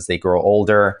fibroids as they grow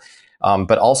older.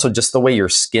 But also just the way your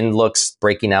skin looks,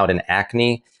 breaking out in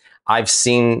acne. I've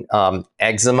seen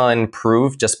eczema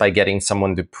improve just by getting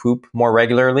someone to poop more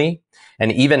regularly,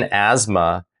 and even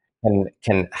asthma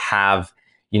can have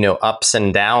ups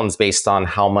and downs based on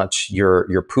how much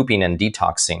you're pooping and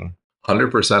detoxing.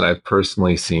 100%. I've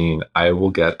personally seen I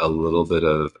will get a little bit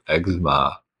of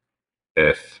eczema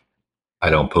if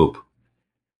I don't poop.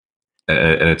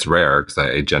 And it's rare because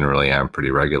I generally am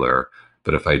pretty regular.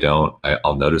 But if I don't,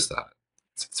 I'll notice that.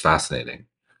 It's fascinating.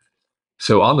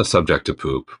 So on the subject of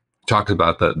poop, talked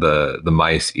about the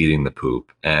mice eating the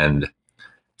poop, and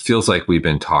feels like we've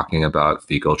been talking about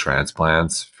fecal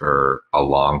transplants for a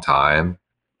long time.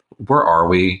 Where are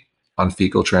we on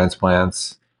fecal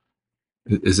transplants?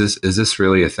 Is this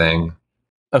really a thing?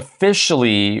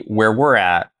 Officially, where we're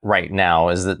at right now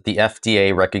is that the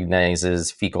FDA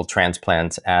recognizes fecal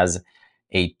transplants as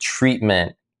a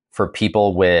treatment for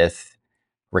people with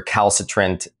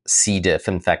recalcitrant C. diff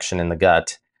infection in the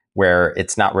gut, where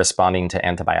it's not responding to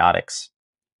antibiotics.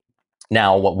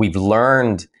 Now, what we've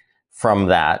learned from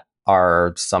that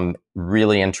are some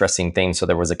really interesting things. So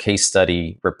there was a case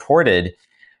study reported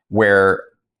where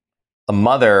a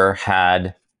mother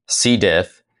had C.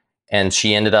 diff, and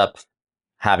she ended up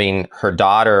having her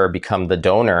daughter become the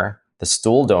donor, the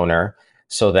stool donor,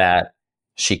 so that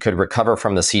she could recover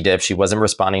from the C. diff. She wasn't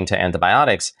responding to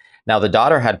antibiotics. Now, the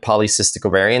daughter had polycystic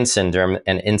ovarian syndrome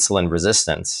and insulin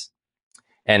resistance.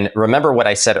 And remember what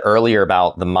I said earlier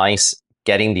about the mice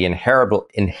getting the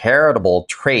inheritable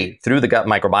trait through the gut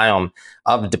microbiome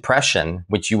of depression,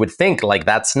 which you would think like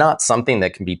that's not something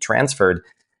that can be transferred.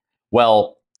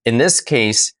 Well, in this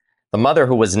case, the mother,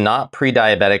 who was not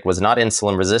pre-diabetic, was not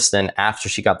insulin resistant, after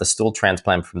she got the stool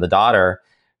transplant from the daughter,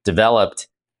 developed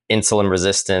insulin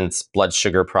resistance, blood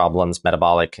sugar problems,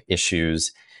 metabolic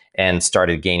issues, and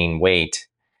started gaining weight.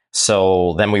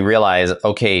 So then we realized,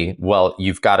 okay, well,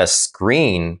 you've got to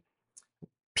screen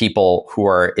people who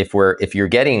are, if you're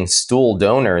getting stool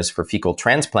donors for fecal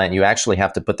transplant, you actually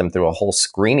have to put them through a whole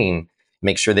screening,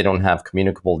 make sure they don't have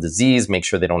communicable disease, make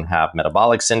sure they don't have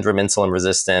metabolic syndrome, insulin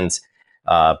resistance,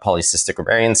 polycystic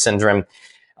ovarian syndrome,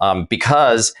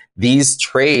 because these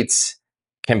traits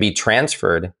can be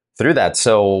transferred through that.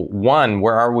 So one,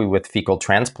 where are we with fecal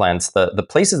transplants? The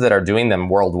places that are doing them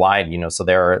worldwide, so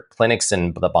there are clinics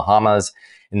in the Bahamas,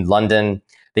 in London.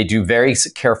 They do very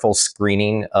careful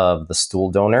screening of the stool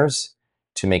donors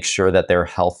to make sure that they're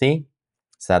healthy.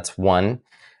 So that's one,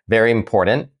 very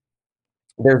important.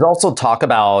 There's also talk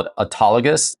about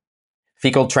autologous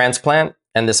fecal transplant,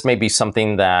 and this may be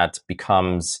something that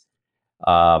becomes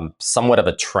somewhat of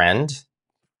a trend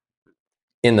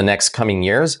in the next coming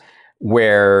years,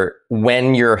 where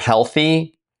when you're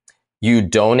healthy, you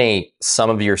donate some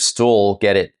of your stool,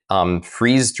 get it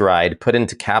freeze dried, put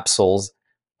into capsules,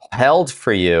 held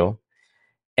for you,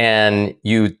 and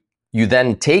you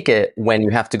then take it when you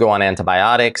have to go on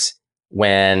antibiotics,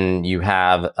 when you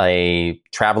have a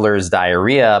traveler's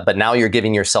diarrhea, but now you're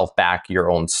giving yourself back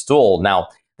your own stool. Now,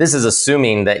 this is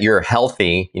assuming that you're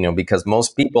healthy, because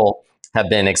most people have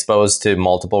been exposed to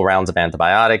multiple rounds of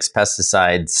antibiotics,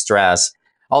 pesticides, stress,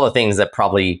 all the things that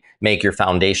probably make your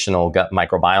foundational gut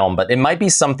microbiome. But it might be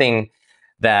something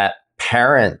that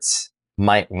parents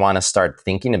might want to start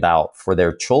thinking about for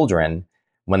their children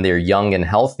when they're young and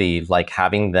healthy, like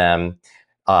having them,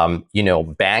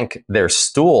 bank their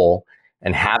stool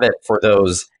and have it for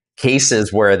those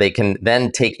cases where they can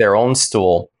then take their own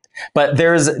stool. But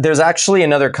there's actually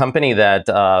another company that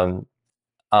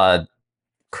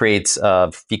creates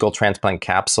fecal transplant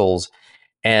capsules,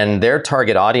 and their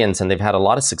target audience, and they've had a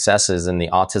lot of successes in the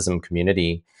autism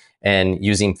community and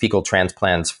using fecal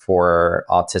transplants for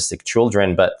autistic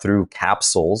children, but through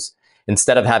capsules.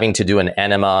 Instead of having to do an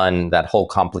enema and that whole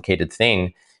complicated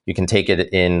thing, you can take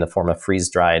it in the form of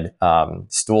freeze-dried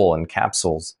stool and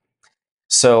capsules.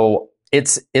 So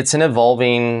it's an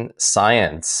evolving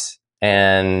science,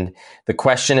 and the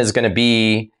question is going to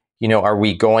be, are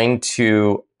we going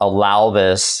to allow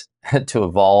this to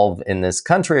evolve in this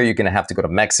country? Or are you going to have to go to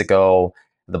Mexico,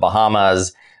 the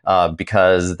Bahamas,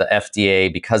 because the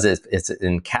FDA, because it's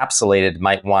encapsulated,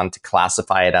 might want to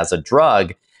classify it as a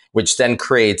drug, which then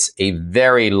creates a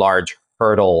very large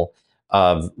hurdle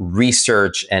of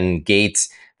research and gates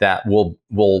that will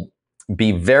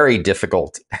be very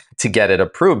difficult to get it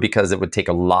approved, because it would take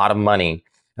a lot of money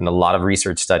and a lot of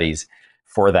research studies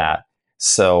for that.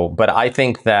 So, but I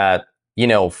think that,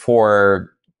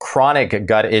 for chronic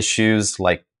gut issues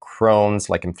like Crohn's,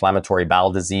 like inflammatory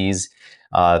bowel disease,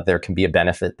 there can be a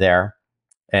benefit there.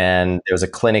 And there's a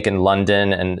clinic in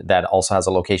London, and that also has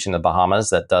a location in the Bahamas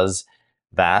that does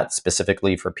that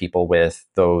specifically for people with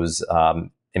those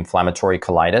inflammatory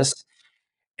colitis.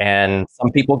 And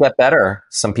some people get better.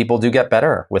 Some people do get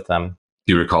better with them.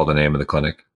 Do you recall the name of the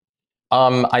clinic?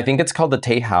 I think it's called the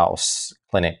Tay House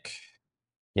Clinic.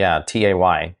 Yeah,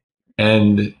 TAY.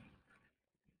 And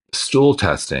stool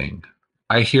testing,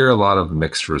 I hear a lot of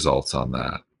mixed results on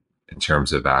that in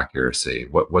terms of accuracy.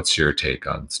 What's your take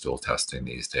on stool testing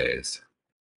these days?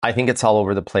 I think it's all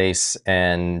over the place.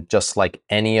 And just like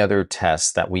any other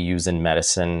test that we use in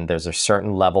medicine, there's a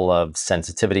certain level of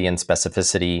sensitivity and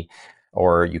specificity,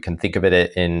 or you can think of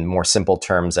it in more simple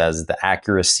terms as the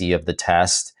accuracy of the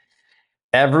test.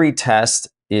 Every test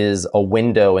is a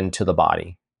window into the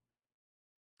body.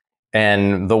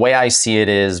 And the way I see it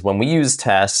is, when we use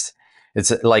tests,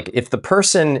 it's like if the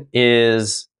person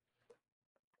is,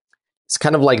 it's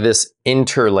kind of like this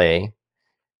interlay.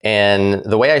 And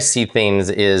the way I see things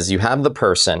is, you have the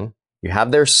person, you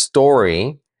have their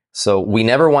story. So we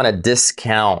never want to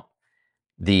discount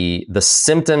the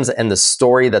symptoms and the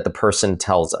story that the person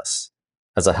tells us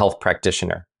as a health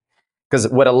practitioner. Because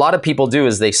what a lot of people do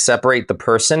is they separate the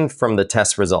person from the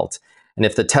test results. And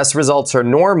if the test results are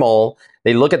normal,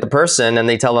 they look at the person and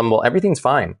they tell them, well, everything's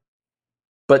fine.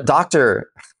 But doctor,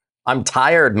 I'm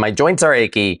tired, my joints are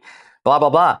achy, blah, blah,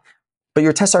 blah. But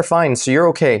your tests are fine, so you're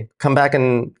okay. Come back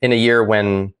in a year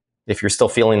when, if you're still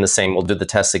feeling the same, we'll do the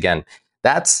tests again.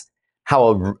 That's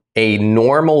how a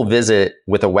normal visit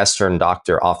with a Western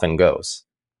doctor often goes.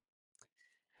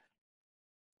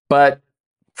 But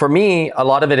for me, a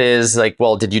lot of it is like,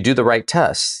 well, did you do the right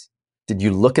tests? Did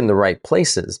you look in the right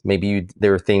places? Maybe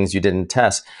there are things you didn't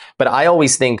test. But I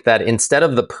always think that instead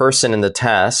of the person in the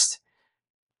test,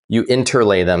 you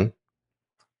interlay them.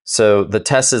 So the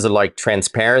test is like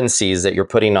transparencies that you're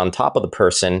putting on top of the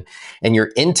person, and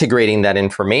you're integrating that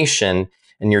information,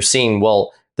 and you're seeing,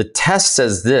 well, the test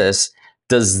says this.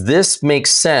 Does this make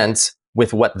sense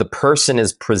with what the person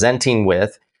is presenting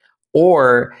with?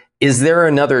 Or is there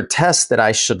another test that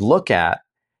I should look at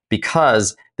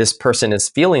because this person is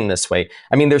feeling this way?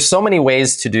 I mean, there's so many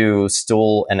ways to do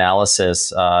stool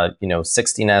analysis,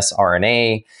 16S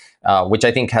RNA, which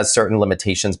I think has certain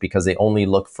limitations because they only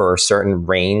look for a certain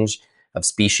range of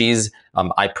species.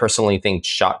 I personally think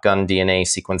shotgun DNA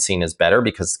sequencing is better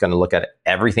because it's going to look at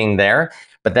everything there.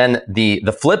 But then the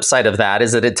flip side of that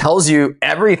is that it tells you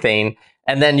everything.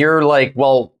 And then you're like,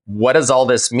 well, what does all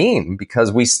this mean?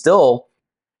 Because we still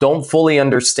don't fully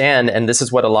understand. And this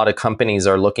is what a lot of companies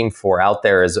are looking for out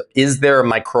there is there a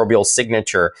microbial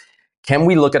signature? Can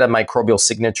we look at a microbial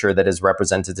signature that is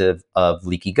representative of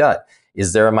leaky gut?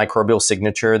 Is there a microbial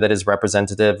signature that is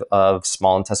representative of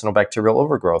small intestinal bacterial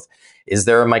overgrowth? Is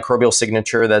there a microbial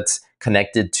signature that's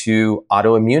connected to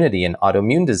autoimmunity and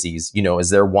autoimmune disease? Is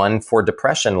there one for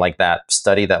depression, like that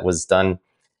study that was done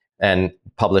and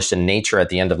published in Nature at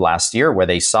the end of last year, where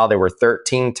they saw there were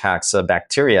 13 taxa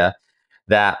bacteria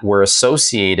that were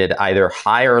associated either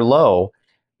high or low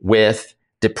with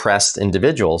depressed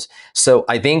individuals. So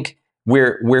I think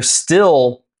we're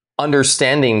still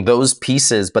understanding those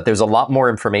pieces, but there's a lot more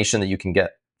information that you can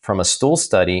get from a stool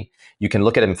study. You can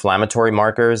look at inflammatory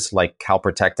markers like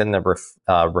calprotectin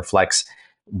that reflects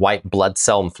white blood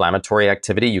cell inflammatory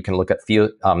activity. You can look at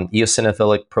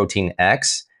eosinophilic protein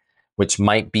X, which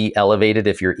might be elevated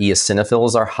if your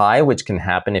eosinophils are high, which can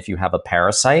happen if you have a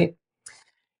parasite.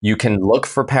 You can look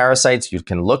for parasites. You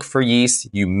can look for yeast.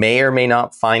 You may or may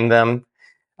not find them.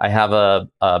 I have an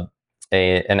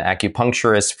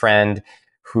acupuncturist friend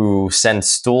who sends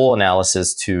stool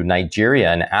analysis to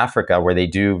Nigeria and Africa, where they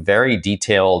do very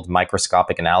detailed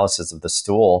microscopic analysis of the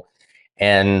stool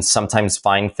and sometimes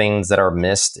find things that are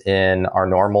missed in our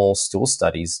normal stool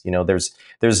studies.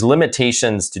 There's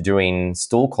limitations to doing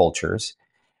stool cultures.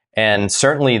 And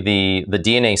certainly the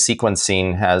DNA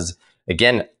sequencing has,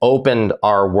 again, opened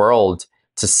our world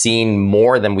to seeing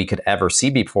more than we could ever see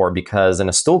before, because in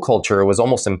a stool culture, it was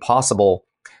almost impossible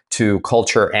to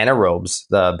culture anaerobes,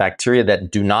 the bacteria that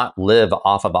do not live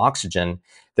off of oxygen.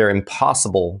 They're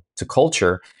impossible to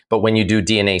culture. But when you do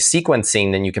DNA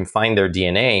sequencing, then you can find their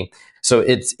DNA. So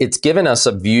it's given us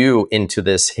a view into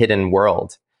this hidden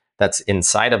world that's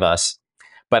inside of us.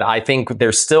 But I think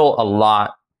there's still a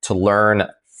lot to learn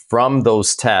from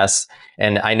those tests.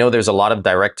 And I know there's a lot of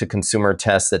direct to consumer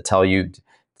tests that tell you,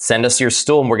 send us your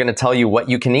stool and we're going to tell you what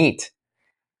you can eat.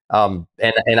 And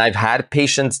I've had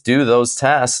patients do those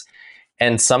tests,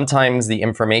 and sometimes the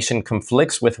information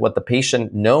conflicts with what the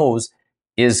patient knows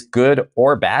is good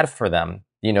or bad for them.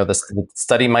 The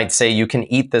study might say you can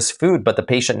eat this food, but the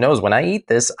patient knows when I eat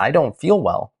this, I don't feel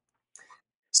well.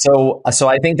 So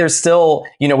I think there's still,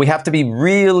 we have to be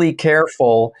really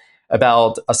careful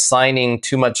about assigning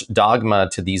too much dogma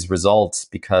to these results,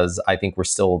 because I think we're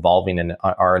still evolving in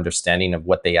our understanding of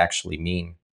what they actually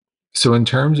mean. So, in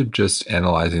terms of just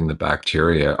analyzing the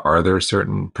bacteria, are there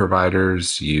certain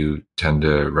providers you tend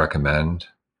to recommend?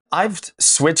 I've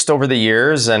switched over the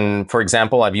years, and for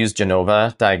example, I've used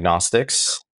Genova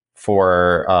Diagnostics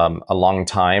for a long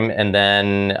time, and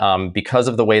then because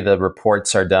of the way the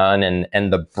reports are done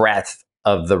and the breadth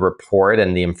of the report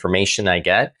and the information I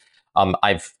get,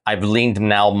 I've leaned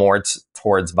now more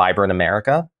towards Vibrant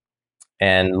America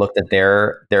and looked at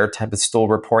their type of stool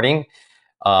reporting.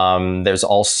 There's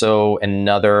also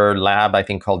another lab, I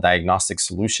think, called Diagnostic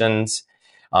Solutions,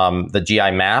 the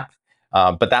GI map.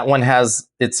 But that one has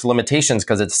its limitations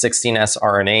because it's 16S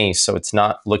RNA. So it's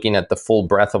not looking at the full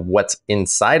breadth of what's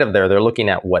inside of there. They're looking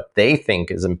at what they think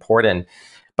is important.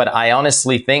 But I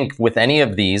honestly think with any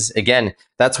of these, again,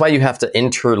 that's why you have to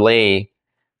interlay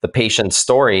the patient's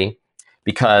story,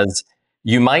 because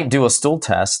you might do a stool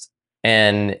test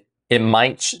and it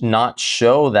might not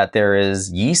show that there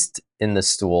is yeast in the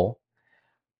stool,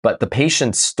 but the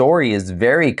patient's story is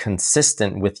very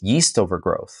consistent with yeast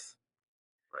overgrowth.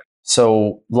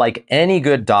 So, like any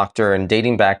good doctor, and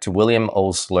dating back to William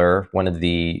Osler, one of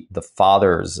the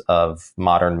fathers of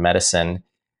modern medicine,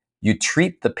 you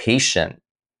treat the patient,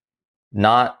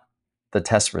 not the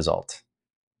test result.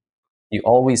 You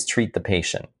always treat the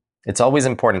patient. It's always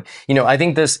important. I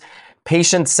think this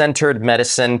patient-centered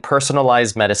medicine,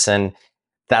 personalized medicine,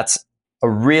 that's a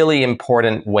really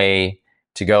important way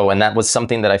to go. And that was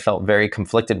something that I felt very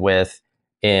conflicted with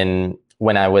in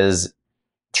when I was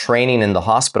training in the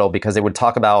hospital, because they would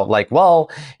talk about, like,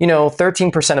 well,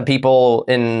 13% of people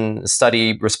in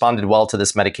study responded well to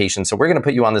this medication, so we're going to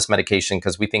put you on this medication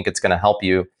because we think it's going to help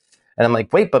you. And I'm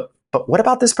like, wait, but what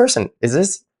about this person?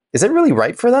 Is it really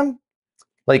right for them?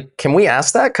 Like, can we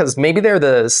ask that? Because maybe they're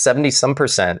the 70 some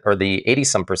percent or the 80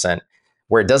 some percent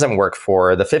where it doesn't work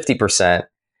for the 50%.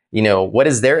 What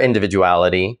is their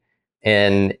individuality,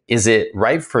 and is it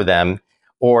right for them?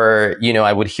 Or,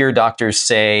 I would hear doctors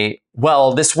say,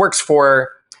 well, this works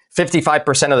for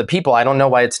 55% of the people. I don't know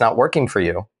why it's not working for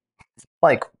you.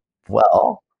 Like,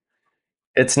 well,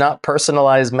 it's not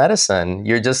personalized medicine.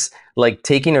 You're just like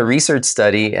taking a research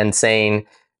study and saying,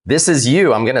 this is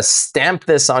you. I'm going to stamp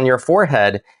this on your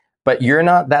forehead, but you're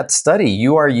not that study.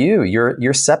 You are you.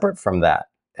 You're separate from that.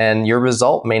 And your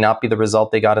result may not be the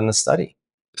result they got in the study.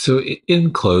 So,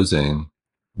 in closing,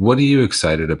 what are you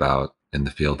excited about in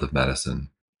the field of medicine?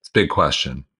 It's a big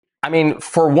question. I mean,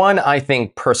 for one, I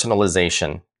think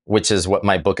personalization, which is what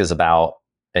my book is about,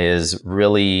 is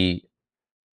really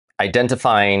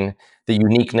identifying the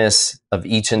uniqueness of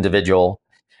each individual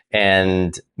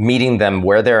and meeting them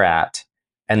where they're at,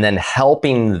 and then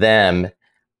helping them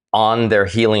on their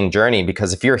healing journey.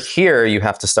 Because if you're here, you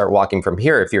have to start walking from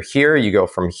here. If you're here, you go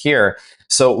from here.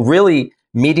 So really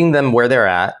meeting them where they're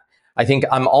at. I think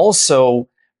I'm also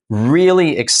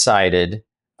really excited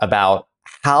about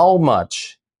how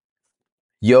much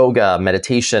yoga,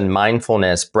 meditation,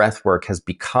 mindfulness, breath work has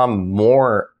become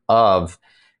more of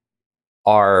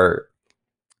our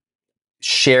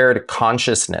shared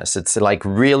consciousness. It's like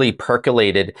really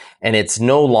percolated, and it's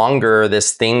no longer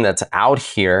this thing that's out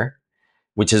here,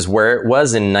 which is where it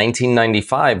was in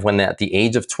 1995, when at the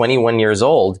age of 21 years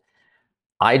old,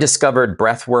 I discovered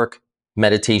breath work,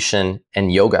 meditation,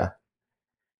 and yoga.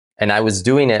 And I was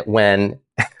doing it when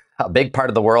a big part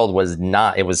of the world was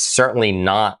not, it was certainly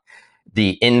not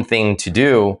the in thing to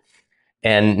do.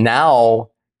 And now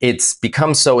it's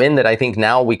become so in that I think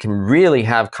now we can really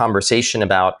have conversation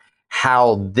about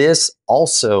how this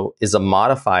also is a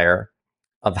modifier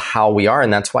of how we are.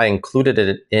 And that's why I included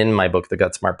it in my book, The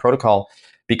Gut Smart Protocol,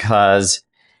 because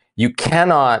you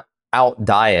cannot out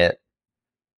diet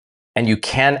and you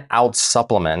can out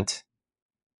supplement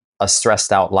a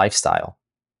stressed out lifestyle.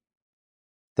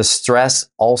 The stress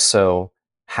also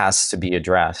has to be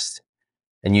addressed,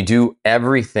 and you do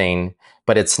everything,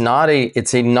 but it's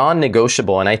a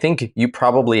non-negotiable. And I think you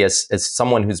probably, as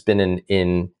someone who's been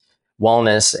in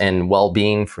wellness and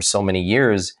well-being for so many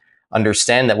years,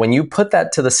 understand that when you put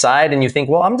that to the side and you think,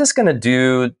 well, I'm just going to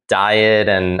do diet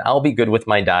and I'll be good with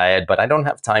my diet, but I don't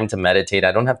have time to meditate.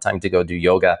 I don't have time to go do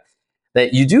yoga,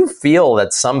 that you do feel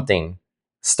that something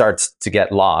starts to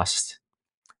get lost.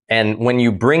 And when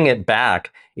you bring it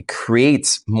back, it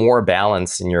creates more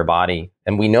balance in your body.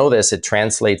 And we know this, it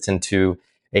translates into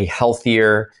a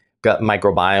healthier gut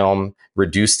microbiome,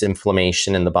 reduced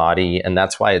inflammation in the body. And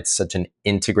that's why it's such an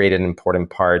integrated and important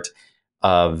part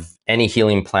of any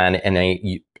healing plan, and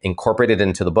incorporated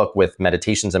into the book with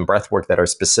meditations and breath work that are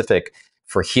specific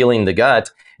for healing the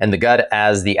gut, and the gut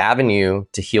as the avenue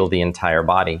to heal the entire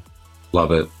body.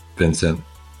 Love it, Vincent.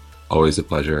 Always a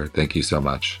pleasure. Thank you so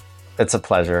much. It's a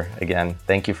pleasure. Again,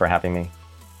 thank you for having me.